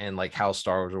Ghostbusters, and how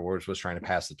Star Wars was trying to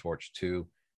pass the torch to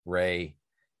Rey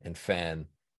and Finn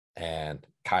and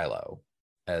Kylo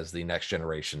as the next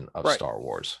generation of Star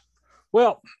Wars.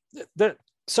 Well,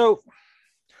 so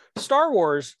Star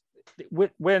Wars,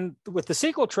 with the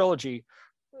sequel trilogy,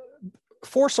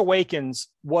 Force Awakens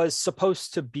was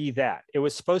supposed to be that. It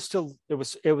was,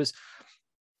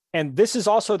 and this is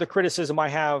also the criticism I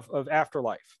have of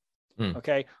Afterlife.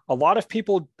 Okay. A lot of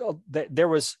people, there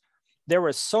was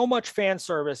so much fan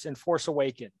service in Force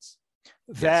Awakens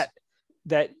that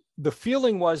the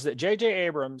feeling was that J.J.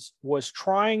 Abrams was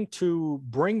trying to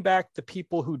bring back the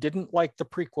people who didn't like the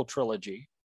prequel trilogy.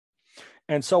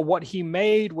 And so what he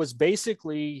made was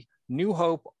basically New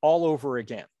Hope all over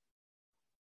again.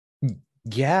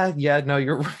 Yeah, no,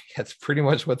 you're right. That's pretty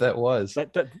much what that was.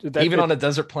 Even on a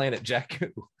desert planet,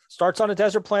 Jakku. Starts on a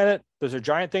desert planet. There's a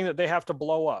giant thing that they have to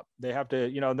blow up. They have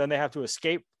to, then they have to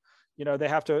escape. They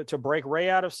have to break Ray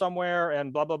out of somewhere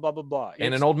and blah, blah, blah, blah, blah.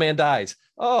 And an old man dies.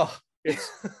 Oh,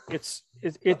 it's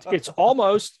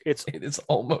almost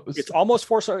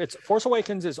Force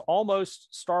Awakens is almost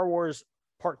Star Wars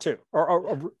Part 2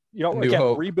 or again,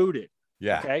 Hope. Rebooted.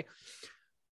 Yeah. Okay.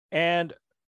 And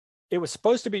it was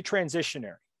supposed to be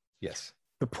transitionary. Yes.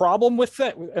 The problem with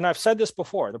that, and I've said this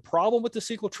before, the problem with the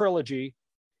sequel trilogy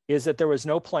is that there was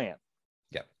no plan.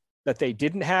 Yep. That they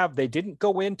didn't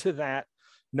go into that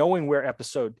knowing where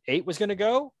episode 8 was going to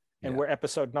go and where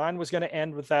episode 9 was going to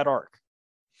end with that arc.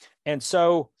 And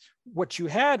so what you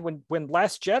had when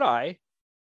Last Jedi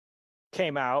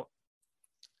came out,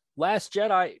 Last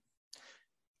Jedi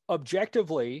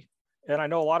objectively, and I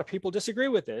know a lot of people disagree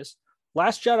with this,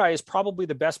 Last Jedi is probably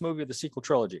the best movie of the sequel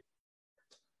trilogy.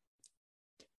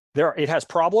 It has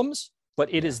problems,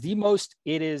 but it is the most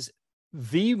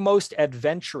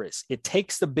adventurous. It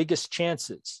takes the biggest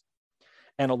chances.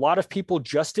 And a lot of people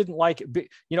just didn't like it,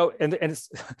 and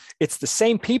it's the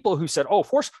same people who said, oh,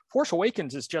 Force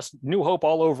Awakens is just New Hope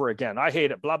all over again. I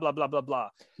hate it, blah, blah, blah, blah, blah.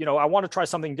 I want to try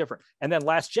something different. And then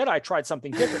Last Jedi tried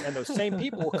something different. And those same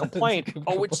people will complain,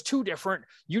 oh, it's too different.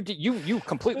 You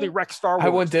completely wrecked Star Wars. I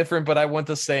want different, but I want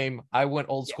the same. I went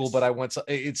old school, but I want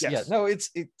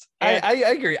I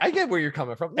agree. I get where you're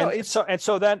coming from. No, so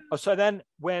then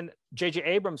when J.J.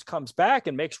 Abrams comes back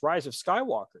and makes Rise of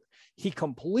Skywalker, he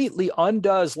completely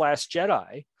undoes Last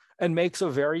Jedi and makes a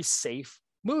very safe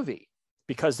movie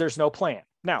because there's no plan.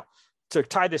 Now, to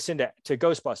tie this into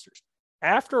Ghostbusters,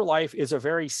 Afterlife is a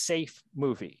very safe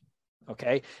movie.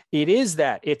 Okay. It is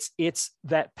that it's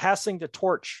that passing the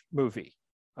torch movie.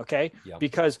 Okay. Yeah.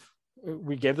 Because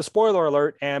we gave the spoiler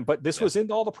alert but this was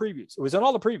in all the previews. It was in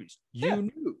all the previews.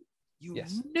 You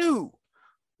knew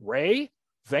Ray,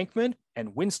 Venkman,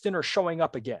 and Winston are showing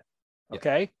up again.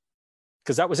 Okay.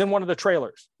 Because that was in one of the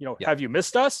trailers. Have you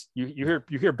missed us? You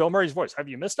hear Bill Murray's voice. Have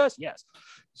you missed us? Yes.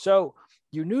 So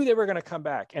you knew they were going to come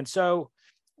back. And so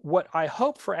what I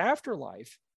hope for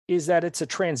Afterlife is that it's a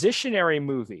transitionary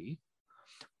movie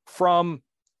from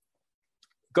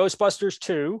Ghostbusters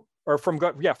 2 or from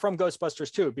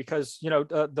Ghostbusters 2, because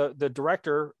the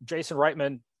director Jason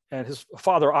Reitman and his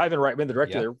father Ivan Reitman, the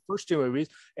director of the first two movies,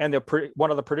 and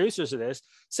one of the producers of this,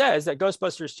 says that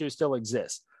Ghostbusters 2 still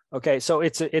exists. Okay, so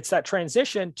it's that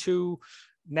transition to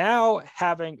now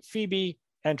having Phoebe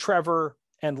and Trevor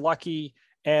and Lucky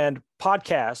and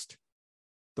Podcast,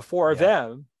 the four of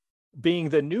them, being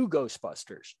the new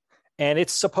Ghostbusters, and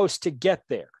it's supposed to get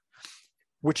there,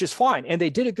 which is fine, and they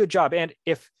did a good job. And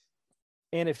if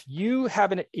you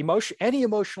have any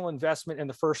emotional investment in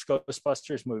the first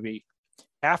Ghostbusters movie,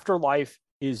 Afterlife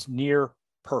is near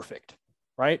perfect,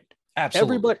 right?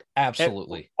 Absolutely.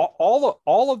 All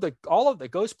of the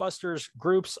Ghostbusters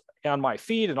groups on my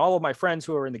feed and all of my friends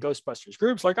who are in the Ghostbusters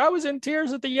groups, like, I was in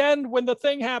tears at the end when the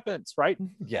thing happens, right?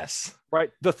 Yes.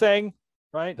 Right. The thing,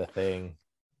 right? The thing.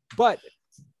 But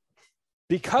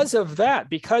because of that,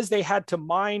 because they had to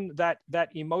mine that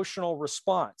emotional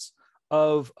response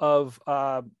of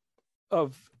the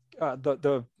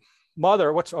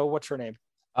mother, what's her name?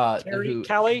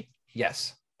 Callie?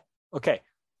 Yes. Okay.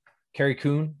 Carrie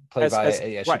Coon, played by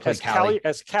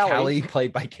Callie,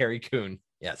 played by Carrie Coon.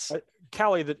 Yes.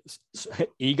 Callie,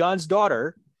 Egon's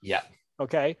daughter. Yeah.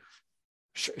 Okay.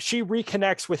 She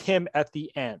reconnects with him at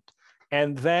the end.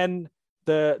 And then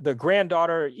the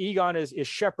granddaughter, Egon is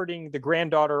shepherding the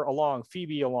granddaughter along,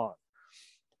 Phoebe along.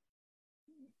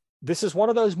 This is one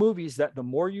of those movies that the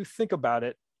more you think about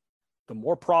it, the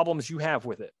more problems you have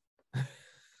with it.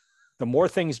 The more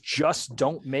things just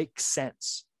don't make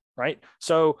sense, right?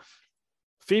 So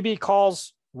Phoebe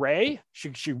calls Ray.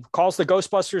 She calls the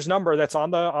Ghostbusters number that's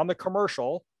on the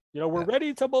commercial. We're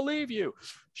ready to believe you.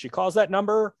 She calls that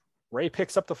number. Ray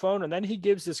picks up the phone, and then he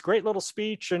gives this great little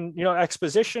speech and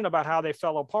exposition about how they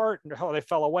fell apart and how they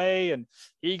fell away, and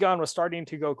Egon was starting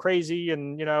to go crazy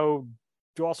and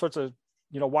do all sorts of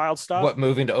wild stuff. What,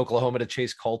 moving to Oklahoma to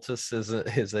chase cultists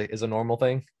is a normal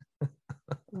thing?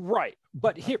 Right.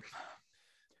 But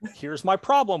here's my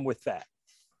problem with that.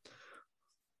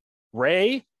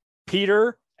 Ray,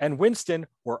 Peter, and Winston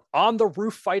were on the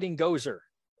roof fighting Gozer.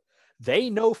 They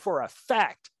know for a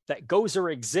fact that Gozer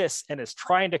exists and is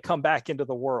trying to come back into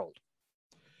the world.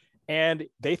 And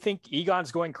they think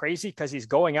Egon's going crazy because he's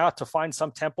going out to find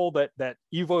some temple that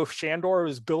Ivo Shandor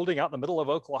is building out in the middle of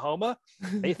Oklahoma.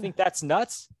 They think that's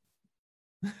nuts.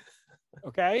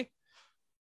 Okay.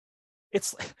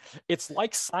 It's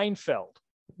like Seinfeld.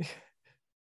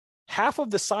 half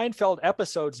of the Seinfeld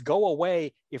episodes go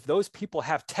away if those people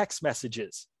have text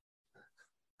messages.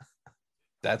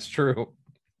 That's true.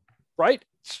 Right?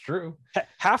 It's true.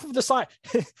 Half of the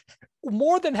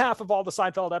more than half of all the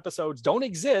Seinfeld episodes don't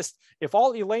exist if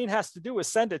all Elaine has to do is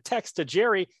send a text to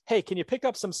Jerry, hey, can you pick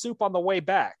up some soup on the way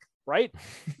back? Right?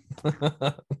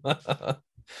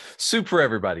 Soup for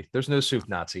everybody. There's no soup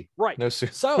Nazi. Right. No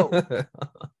soup. So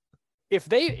if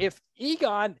they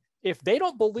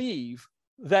don't believe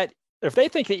that, if they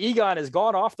think that Egon has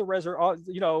gone off the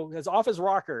is off his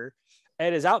rocker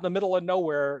and is out in the middle of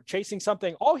nowhere chasing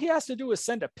something, all he has to do is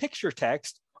send a picture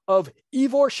text of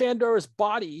Ivor Shandor's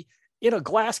body in a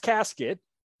glass casket,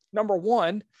 number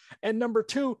one. And number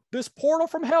two, this portal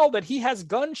from hell that he has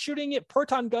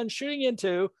proton guns shooting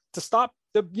into to stop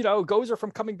the, Gozer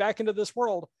from coming back into this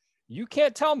world. You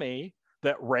can't tell me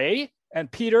that Ray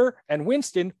and Peter and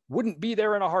Winston wouldn't be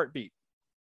there in a heartbeat.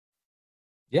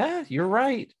 Yeah, you're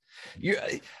right.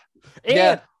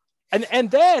 And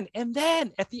then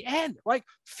at the end, like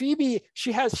Phoebe,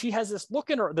 she has this look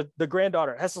in her, the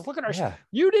granddaughter has this look in her. Yeah.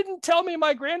 You didn't tell me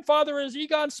my grandfather is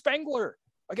Egon Spengler.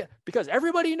 Again, because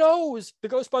everybody knows the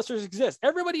Ghostbusters exist.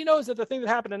 Everybody knows that the thing that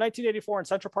happened in 1984 in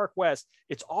Central Park West,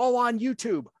 it's all on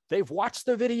YouTube. They've watched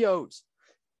the videos.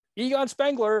 Egon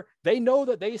Spengler, they know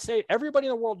that everybody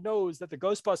in the world knows that the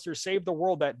Ghostbusters saved the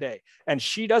world that day. And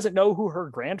she doesn't know who her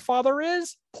grandfather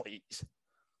is? Please.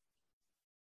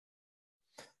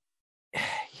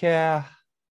 Yeah.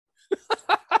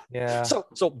 Yeah.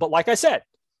 But like I said,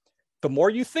 the more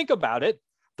you think about it,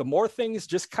 the more things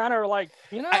just kind of like,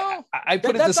 I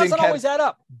put that doesn't always add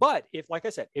up. But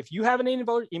if you have an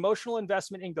emotional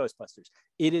investment in Ghostbusters,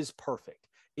 it is perfect.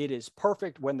 It is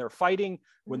perfect when they're fighting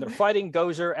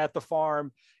Gozer at the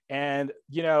farm. And,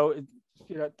 it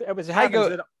happens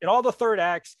in all the third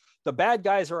acts, the bad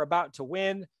guys are about to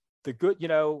win. The good,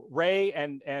 Ray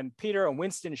and Peter and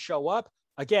Winston show up.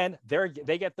 Again,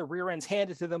 they get the rear ends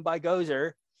handed to them by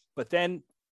Gozer, but then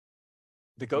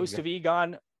the ghost of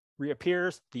Egon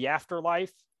reappears, the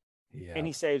afterlife, and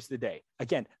he saves the day.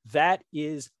 Again, that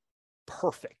is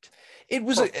perfect. It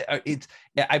was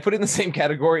I put it in the same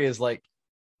category as like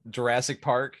Jurassic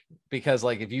Park, because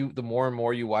like the more and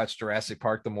more you watch Jurassic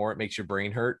Park, the more it makes your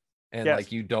brain hurt, and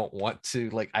like you don't want to,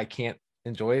 like, I can't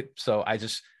enjoy it, so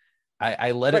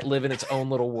I let it live in its own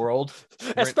little world.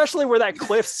 Especially where that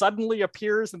cliff suddenly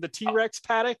appears in the T-Rex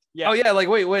paddock. Yeah. Oh yeah, like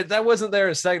wait, that wasn't there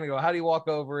a second ago. How do you walk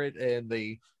over it? And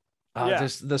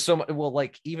just the so much. Well,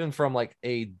 like even from like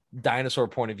a dinosaur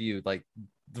point of view, like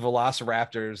the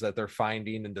velociraptors that they're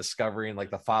finding and discovering, like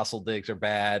the fossil digs are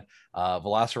bad.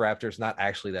 Velociraptor's not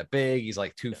actually that big. He's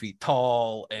like 2 feet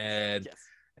tall, and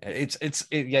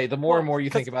the more and more you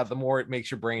think about it, the more it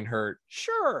makes your brain hurt.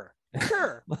 Sure.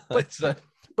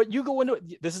 But you go into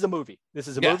it. This is a movie.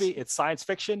 Movie. It's science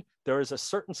fiction. There is a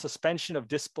certain suspension of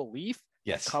disbelief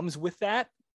that comes with that.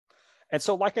 And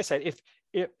so, like I said,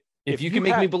 if you can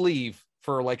make me believe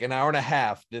for like an hour and a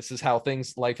half, this is how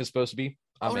life is supposed to be,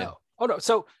 I'm in. Oh no.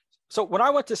 So when I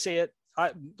went to see it,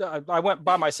 I went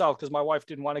by myself because my wife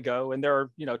didn't want to go, and there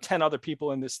are 10 other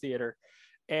people in this theater,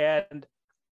 and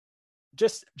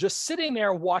just sitting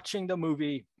there watching the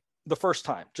movie the first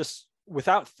time, just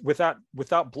without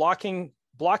blocking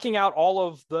out all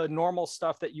of the normal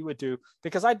stuff that you would do,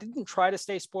 because I didn't try to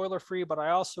stay spoiler free, but I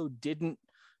also didn't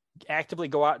actively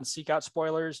go out and seek out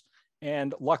spoilers.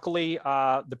 And luckily,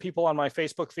 the people on my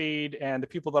Facebook feed and the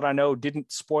people that I know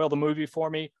didn't spoil the movie for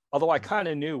me, although I kind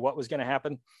of knew what was going to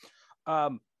happen.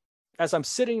 As I'm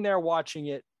sitting there watching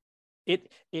it, it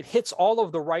hits all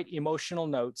of the right emotional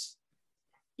notes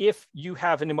if you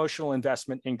have an emotional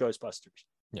investment in Ghostbusters.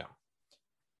 Yeah.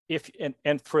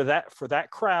 And for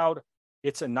that crowd,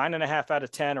 it's a 9.5 out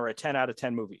of 10 or a 10 out of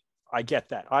 10 movie. I get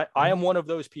that. I am one of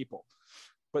those people.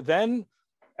 But then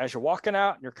as you're walking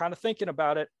out and you're kind of thinking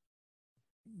about it,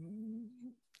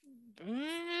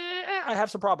 I have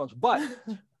some problems. But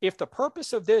if the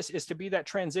purpose of this is to be that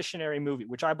transitionary movie,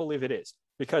 which I believe it is,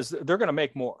 because they're going to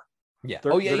make more. Yeah.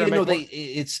 There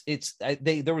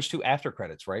was 2 after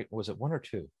credits, right? Was it 1 or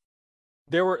 2?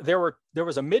 There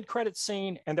was a mid-credit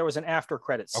scene and there was an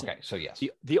after-credit scene. Okay, so yes.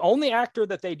 The only actor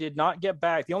that they did not get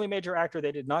back, the only major actor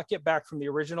they did not get back from the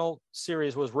original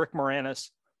series was Rick Moranis,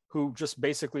 who just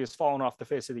basically has fallen off the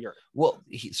face of the earth. Well,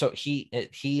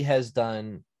 he has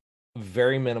done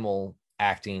very minimal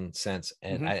acting since,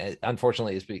 and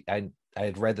unfortunately, I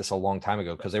had read this a long time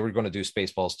ago because they were going to do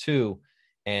Spaceballs 2,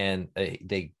 and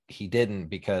he didn't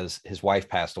because his wife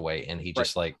passed away, and he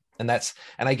just and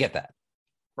I get that.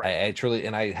 Right. I truly,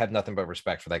 and I have nothing but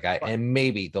respect for that guy, and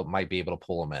maybe they might be able to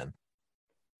pull him in.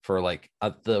 for like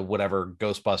the whatever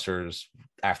Ghostbusters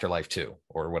Afterlife 2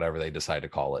 or whatever they decide to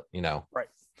call it, you know.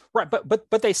 Right,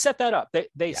 but they set that up.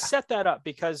 They set that up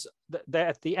because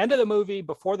at the end of the movie,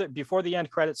 before the end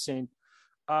credit scene,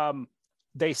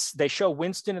 they show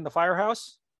Winston in the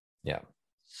firehouse. Yeah.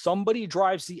 Somebody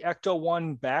drives the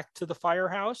Ecto-1 back to the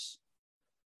firehouse,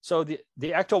 so the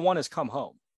Ecto-1 has come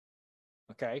home.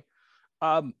 Okay.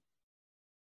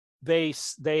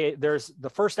 There's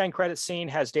the first end credit scene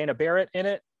has Dana Barrett in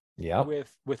it. Yeah. With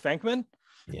Venkman.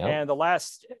 Yeah. And the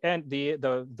last and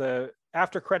the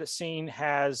after credit scene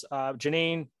has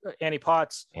Janine, Annie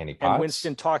Potts, and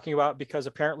Winston talking about, because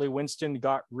apparently Winston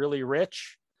got really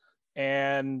rich,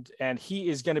 and he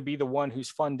is going to be the one who's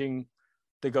funding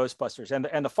the Ghostbusters.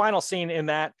 And the final scene in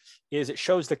that is it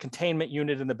shows the containment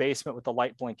unit in the basement with the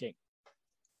light blinking.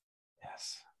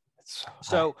 Yes.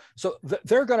 So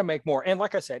they're going to make more. And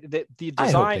like I said, the design,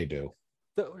 I hope they do.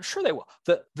 Sure they will.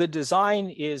 The design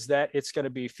is that it's going to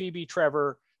be Phoebe,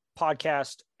 Trevor,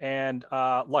 Podcast, and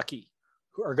Lucky,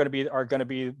 who are going to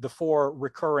be the 4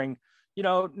 recurring. You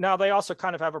know, now they also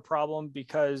kind of have a problem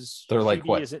because they're like, Phoebe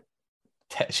what? Isn't,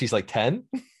 she's like 10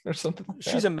 or something. Like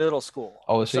she's in middle school.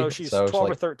 Oh, is she? So she's 12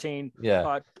 or 13.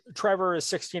 Yeah. Trevor is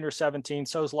 16 or 17.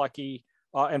 So is Lucky,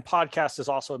 and Podcast is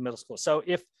also in middle school. So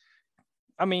if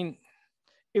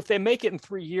they make it in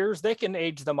 3 years, they can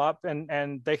age them up,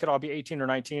 and they could all be 18 or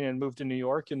 19 and move to New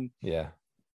York and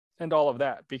all of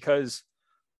that, because,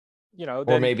 you know,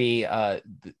 or maybe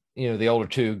the older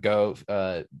 2 go.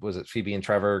 Was it Phoebe and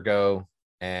Trevor go,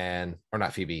 or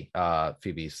not Phoebe?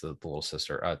 Phoebe's the little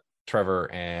sister.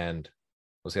 Trevor and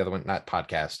was the other one? Not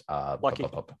Podcast. Lucky.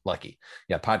 Lucky.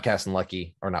 Yeah, Podcast and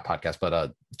Lucky, or not Podcast,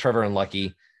 but Trevor and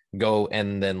Lucky go,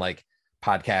 and then like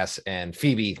Podcast and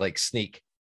Phoebe like sneak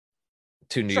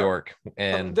to New York,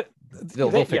 and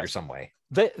they'll figure some way.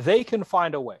 They can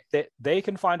find a way. They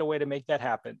can find a way to make that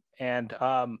happen. And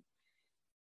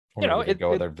you know,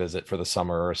 go there visit for the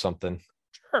summer or something.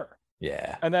 Sure.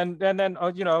 Yeah. And then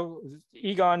you know,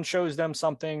 Egon shows them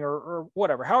something or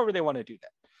whatever, however they want to do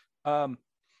that.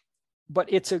 But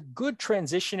it's a good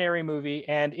transitionary movie,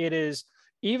 and it is,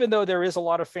 even though there is a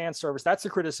lot of fan service, that's the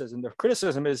criticism. The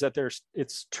criticism is that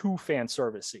it's too fan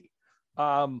servicey.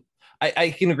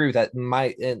 I can agree with that.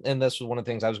 And this was one of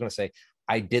the things I was going to say.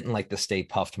 I didn't like the Stay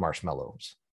Puffed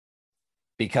Marshmallows,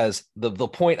 because the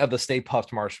point of the Stay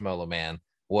Puffed Marshmallow Man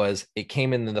was it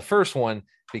came in the first one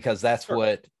because that's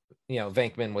what, you know,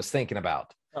 Venkman was thinking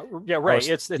about. Right.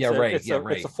 It's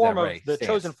a form of the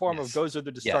chosen form of Gozer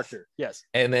the Destructor. Yes.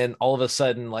 And then all of a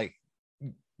sudden, like,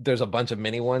 there's a bunch of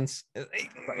mini ones.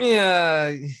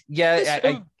 Yeah.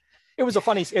 It was a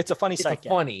funny. It's a funny sight.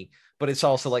 Funny, but it's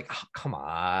also like, oh, come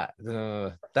on.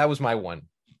 That was my one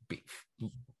beef.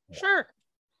 Sure.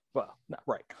 Well, not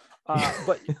right.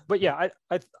 But yeah,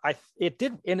 I it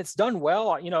did, and it's done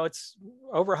well. You know, it's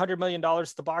over $100 million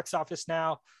at the box office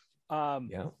now.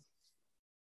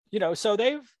 You know, so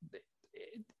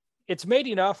it's made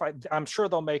enough. I'm sure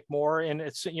they'll make more, and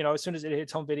it's, you know, as soon as it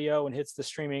hits home video and hits the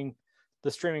streaming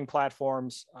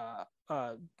platforms,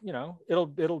 you know,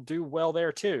 it'll do well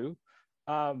there too.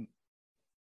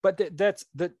 But that's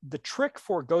the trick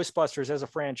for Ghostbusters as a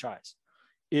franchise,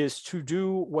 is to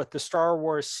do what the Star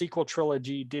Wars sequel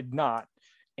trilogy did not,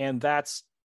 and that's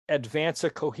advance a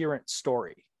coherent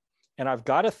story. And I've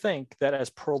got to think that as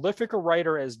prolific a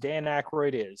writer as Dan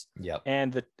Aykroyd is,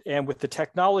 and with the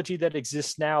technology that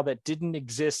exists now that didn't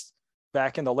exist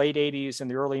back in the late 80s and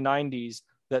the early 90s,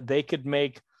 that they could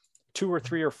make 2 or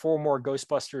 3 or 4 more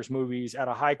Ghostbusters movies at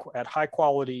high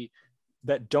quality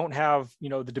that don't have, you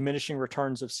know, the diminishing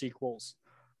returns of sequels.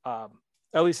 At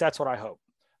least that's what I hope.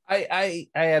 I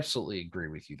absolutely agree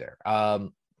with you there.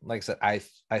 Like I said, I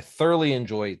thoroughly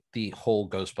enjoy the whole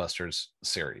Ghostbusters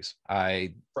series.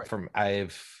 It's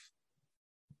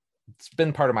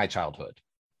been part of my childhood.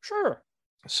 Sure.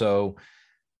 So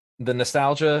the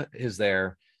nostalgia is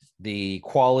there, the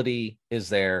quality is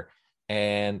there,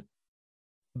 and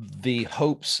the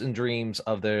hopes and dreams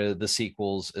of the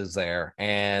sequels is there.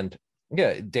 And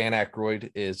yeah, Dan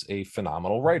Aykroyd is a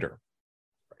phenomenal writer.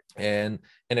 And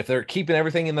if they're keeping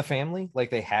everything in the family like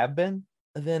they have been,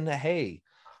 then hey,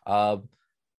 I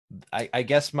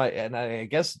guess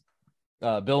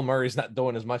Bill Murray's not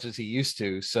doing as much as he used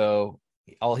to, so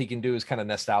all he can do is kind of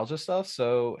nostalgia stuff.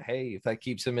 So hey, if that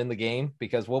keeps him in the game,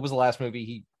 because what was the last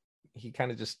movie he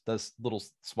kind of just does little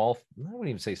small, I wouldn't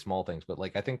even say small things, but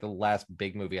like I think the last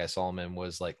big movie I saw him in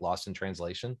was like Lost in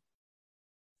Translation.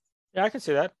 Yeah, I can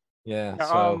see that. Yeah.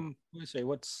 So let me see,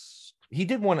 he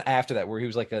did one after that where he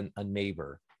was like a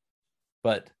neighbor,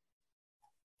 but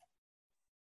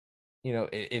you know,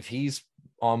 if he's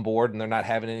on board and they're not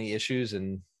having any issues,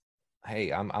 and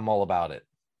hey, I'm all about it.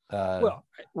 Well,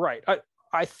 right.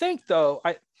 I think though,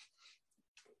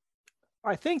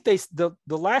 I think the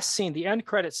last scene, the end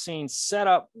credit scene, set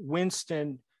up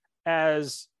Winston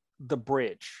as the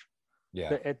bridge.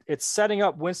 Yeah. It's setting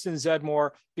up Winston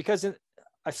Zeddemore because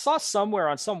I saw somewhere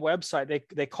on some website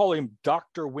they call him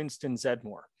Dr. Winston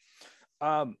Zeddemore.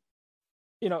 And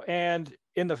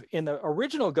in the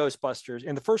original Ghostbusters,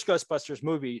 in the first Ghostbusters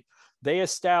movie, they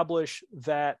establish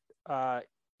that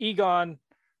Egon,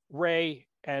 Ray,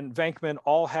 and Venkman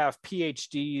all have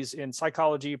PhDs in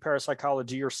psychology,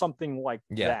 parapsychology, or something like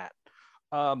that.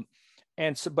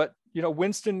 But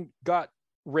Winston got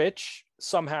rich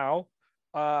somehow,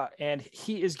 and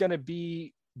he is going to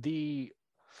be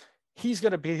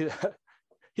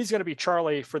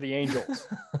Charlie for the Angels,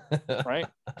 right?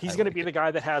 He's going to be the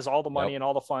guy that has all the money and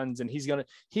all the funds, and he's going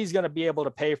to be able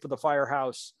to pay for the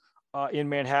firehouse in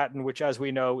Manhattan, which, as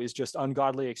we know, is just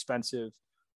ungodly expensive,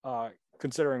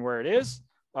 considering where it is.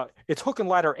 It's Hook and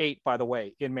Ladder 8, by the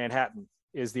way, in Manhattan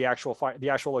is the actual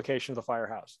location of the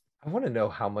firehouse. I want to know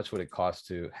how much would it cost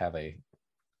to have a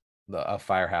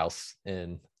firehouse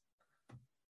in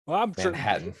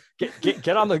Manhattan. Sure,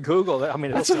 get on the Google. I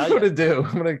mean, that's what I'm going to do.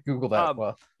 I'm going to Google that.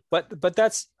 But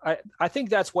that's I think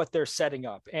that's what they're setting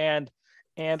up, and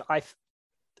I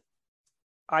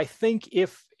think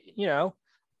if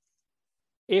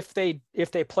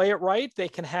they play it right, they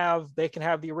can have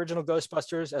the original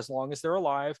Ghostbusters as long as they're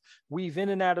alive, weave in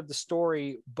and out of the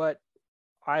story. But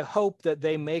I hope that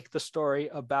they make the story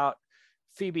about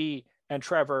Phoebe and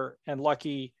Trevor and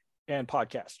Lucky and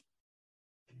Podcast,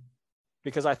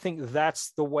 because I think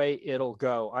that's the way it'll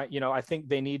go. I think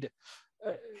they need,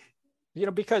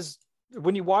 because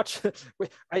when you watch,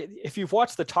 if you've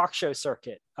watched the talk show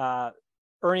circuit,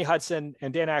 Ernie Hudson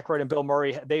and Dan Aykroyd and Bill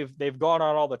Murray, they've gone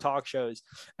on all the talk shows,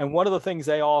 and one of the things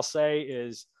they all say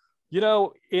is,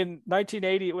 in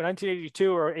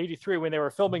 1982 or 83, when they were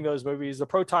filming those movies, the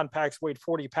proton packs weighed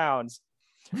 40 pounds,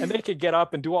 and they could get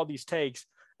up and do all these takes.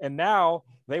 And now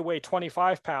they weigh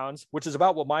 25 pounds, which is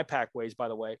about what my pack weighs, by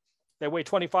the way. They weigh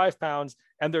 25 pounds,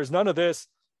 and there's none of this.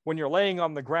 When you're laying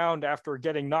on the ground after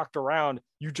getting knocked around,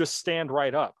 you just stand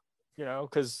right up,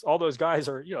 because all those guys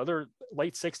are, they're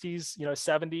late 60s,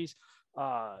 70s.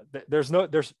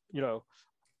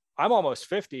 I'm almost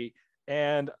 50,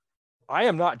 and I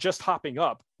am not just hopping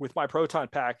up with my proton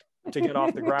pack to get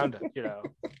off the ground,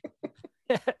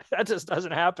 that just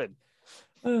doesn't happen.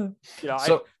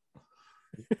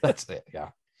 That's it.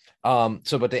 Yeah.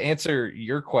 But to answer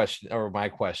your question, or my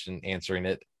question answering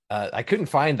it, I couldn't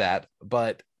find that,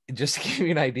 but just to give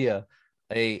you an idea,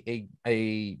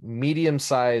 a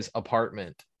medium-sized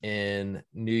apartment in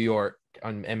New York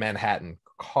in Manhattan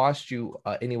cost you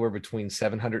anywhere between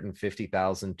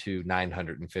 $750,000 to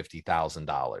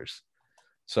 $950,000.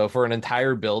 So for an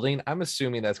entire building, I'm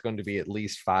assuming that's going to be at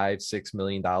least $5-6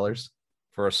 million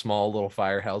for a small little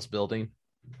firehouse building.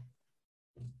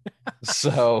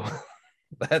 So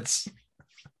that's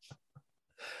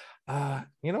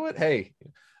you know what? Hey,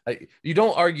 you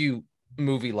don't argue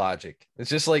movie logic. It's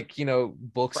just like,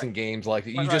 books and games like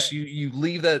that. You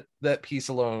leave that piece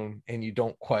alone, and you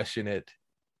don't question it,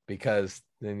 because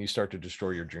then you start to destroy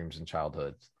your dreams and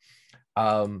childhoods.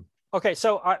 Okay,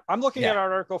 so I'm looking at an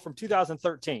article from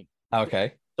 2013.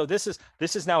 Okay, so this is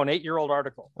now an 8-year-old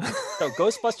article. So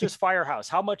Ghostbusters Firehouse,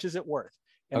 how much is it worth?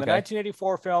 In the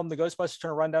 1984 film, the Ghostbusters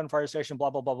turn a rundown fire station, blah,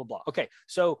 blah, blah, blah, blah. Okay,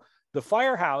 so the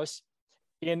firehouse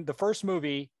in the first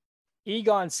movie,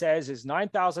 Egon says, is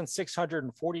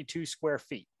 9,642 square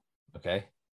feet. Okay.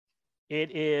 You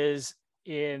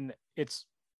can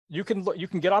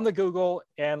get on the Google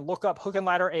and look up Hook and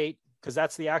Ladder 8, because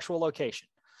that's the actual location.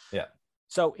 Yeah.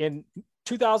 So in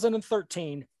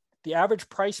 2013, the average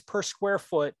price per square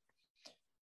foot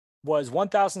was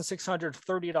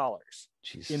 $1,630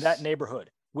 in that neighborhood,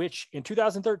 which in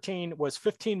 2013 was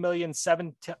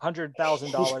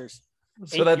 $15,700,000.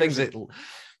 So that thing's it. Oh,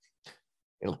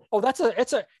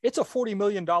 it's a $40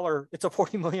 million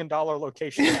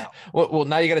location now. well,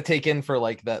 now you got to take in for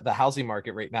like the housing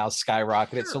market right now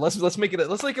skyrocketed. Sure. So let's make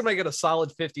it a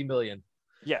solid 50 million.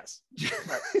 Yes.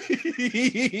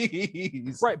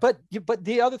 Right. But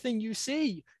the other thing you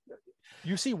see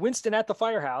Winston at the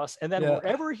firehouse, and then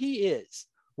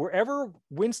wherever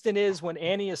Winston is when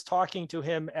Annie is talking to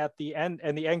him at the end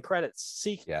and the end credits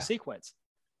sequence,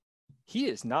 he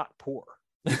is not poor,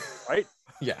 right?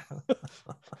 Yeah.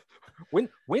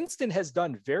 Winston has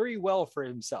done very well for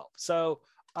himself. So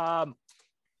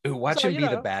watch him be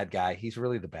the bad guy. He's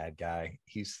really the bad guy.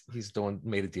 He's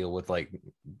made a deal with like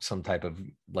some type of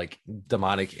like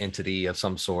demonic entity of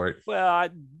some sort. Well,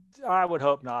 I would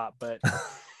hope not, but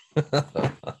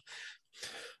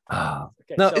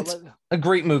Okay, no, it's a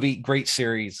great movie, great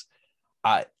series.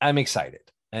 I'm excited,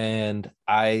 and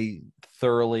I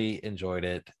thoroughly enjoyed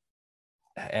it.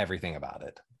 Everything about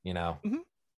it, you know. Mm-hmm.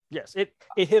 Yes, it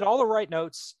hit all the right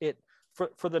notes. It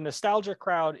for the nostalgia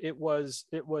crowd, it was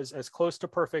as close to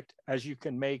perfect as you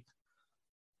can make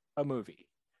a movie.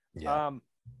 Yeah.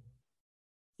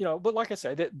 You know, but like I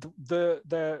said,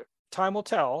 the time will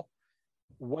tell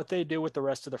what they do with the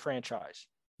rest of the franchise.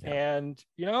 Yeah. And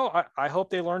you know, I hope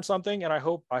they learn something, and I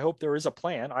hope there is a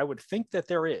plan. I would think that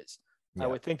there is. Yeah. I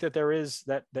would think that there is,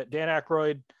 that Dan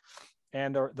Aykroyd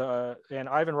and and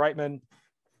Ivan Reitman,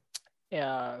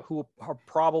 who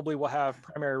probably will have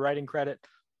primary writing credit,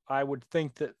 I would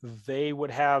think that they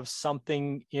would have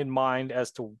something in mind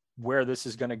as to where this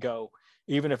is going to go,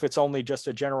 even if it's only just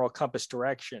a general compass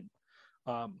direction.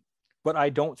 But I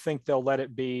don't think they'll let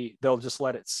it be. They'll just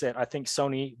let it sit. I think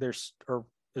Sony, or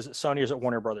is it Sony or is it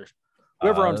Warner Brothers?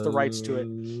 Whoever owns the rights to it,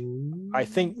 I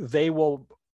think they will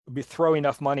be throwing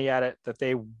enough money at it that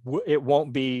it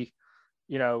won't be,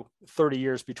 30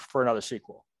 years for another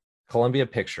sequel. Columbia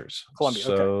Pictures. Columbia.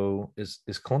 So okay.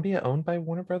 Is Columbia owned by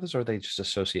Warner Brothers, or they just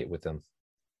associate with them,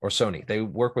 or Sony? They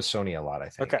work with Sony a lot, I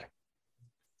think. Okay.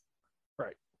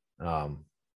 Right.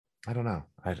 I don't know.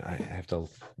 I have to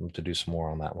do some more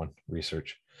on that one,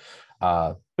 research.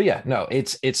 But yeah, no,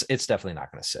 it's definitely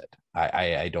not going to sit.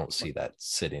 I don't see that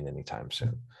sitting anytime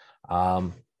soon.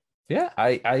 Yeah,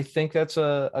 I think that's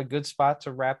a good spot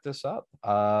to wrap this up.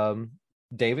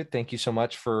 David, thank you so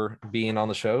much for being on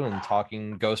the show and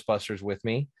talking Ghostbusters with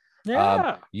me.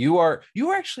 Yeah. You are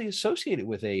actually associated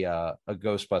with a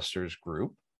Ghostbusters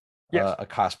group, yes. A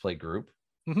cosplay group.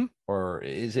 Mm-hmm. Or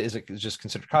is it just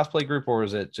considered cosplay group, or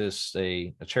is it just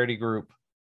a charity group?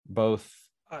 Both.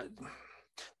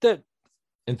 The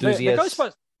enthusiasts.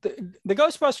 The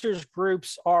Ghostbusters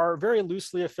groups are very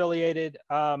loosely affiliated.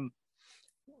 They're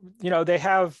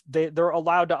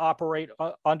allowed to operate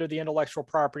under the intellectual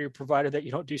property, provided that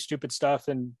you don't do stupid stuff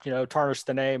and tarnish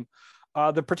the name.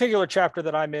 The particular chapter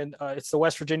that I'm in, it's the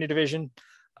West Virginia division.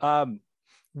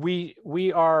 We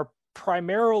are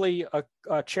primarily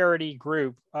a charity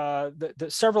group.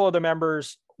 Several of the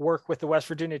members work with the West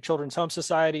Virginia Children's Home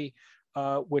Society,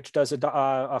 which does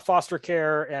a foster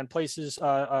care and places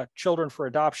children for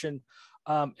adoption.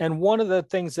 And one of the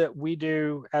things that we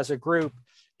do as a group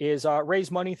is raise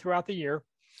money throughout the year.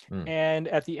 And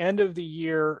at the end of the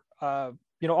year,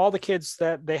 all the kids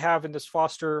that they have in this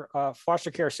foster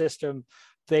care system,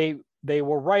 they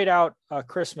will write out a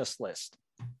Christmas list.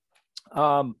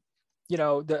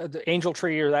 The angel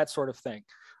tree or that sort of thing.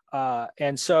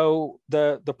 And so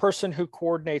the person who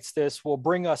coordinates this will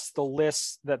bring us the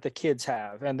lists that the kids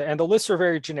have. And the lists are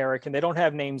very generic and they don't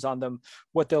have names on them.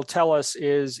 What they'll tell us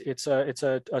is it's a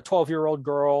 12-year-old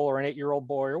girl or an 8-year-old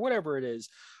boy or whatever it is,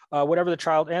 whatever the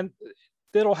child, and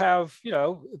it'll have,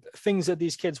 things that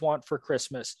these kids want for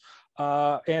Christmas.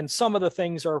 And some of the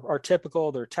things are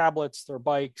typical. They're tablets, they're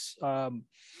bikes,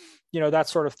 that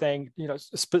sort of thing,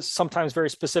 sometimes very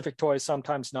specific toys,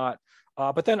 sometimes not.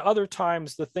 But then other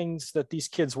times the things that these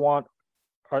kids want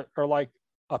are like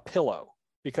a pillow,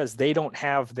 because they don't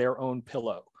have their own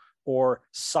pillow, or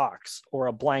socks, or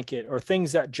a blanket, or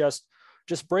things that just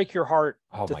break your heart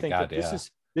to think that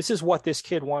this is what this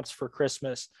kid wants for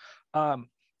Christmas.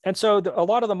 And so a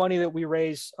lot of the money that we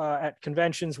raise at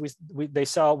conventions, we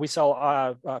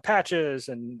sell patches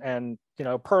and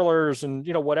perlers and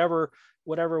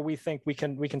whatever we think we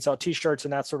can sell, T-shirts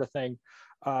and that sort of thing.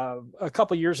 A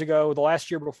couple of years ago, the last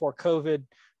year before COVID,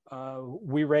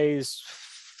 we raised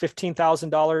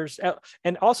 $15,000.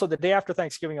 And also the day after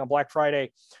Thanksgiving on Black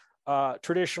Friday,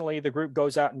 traditionally the group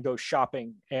goes out and goes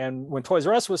shopping. And when Toys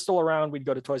R Us was still around, we'd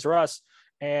go to Toys R Us,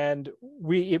 and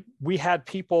we had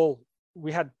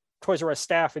Toys R Us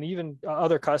staff and even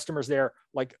other customers there,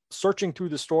 like searching through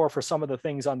the store for some of the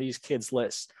things on these kids'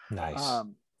 lists. Nice.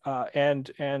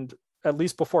 And at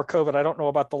least before COVID, I don't know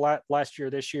about the last year,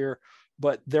 this year,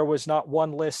 but there was not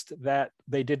one list that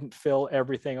they didn't fill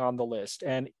everything on the list.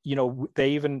 And,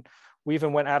 we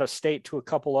even went out of state to a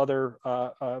couple other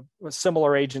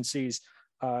similar agencies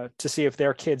to see if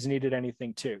their kids needed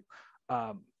anything too.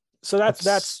 So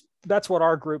that's what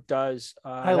our group does.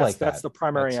 I like that. That's the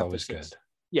primary that's emphasis. Always good.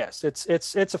 Yes,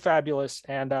 it's a fabulous,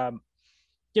 and I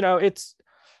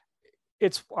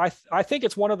think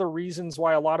it's one of the reasons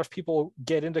why a lot of people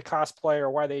get into cosplay, or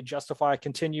why they justify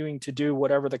continuing to do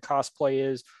whatever the cosplay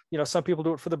is. Some people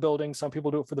do it for the building, some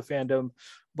people do it for the fandom,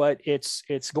 but it's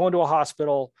going to a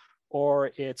hospital,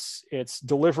 or it's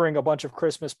delivering a bunch of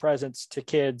Christmas presents to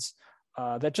kids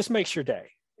that just makes your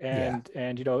day. And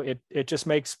it just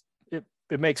makes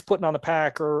it makes putting on the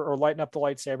pack or lighting up the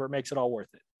lightsaber, it makes it all worth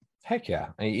it. Heck yeah.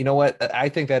 And you know what? I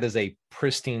think that is a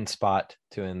pristine spot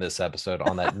to end this episode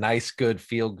on that nice, good,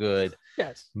 feel good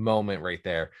moment right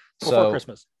there. Before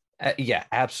Christmas. Yeah,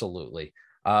 absolutely.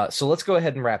 So let's go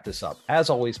ahead and wrap this up. As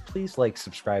always, please like,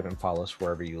 subscribe, and follow us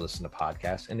wherever you listen to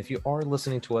podcasts. And if you are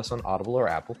listening to us on Audible or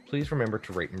Apple, please remember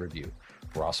to rate and review.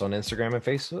 We're also on Instagram and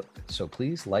Facebook, so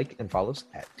please like and follow us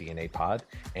at DNA Pod,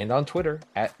 and on Twitter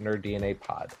at NerdDNA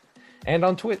Pod, and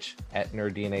on Twitch at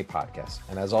NerdDNA Podcast.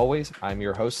 And as always, I'm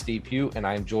your host, Steve Pugh, and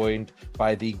I'm joined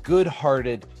by the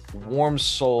good-hearted,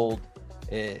 warm-souled,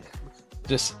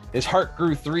 just his heart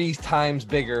grew 3 times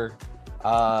bigger,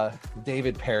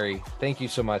 David Perry. Thank you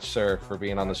so much, sir, for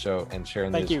being on the show and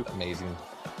sharing these amazing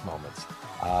moments.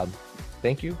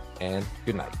 Thank you, and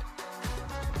good night.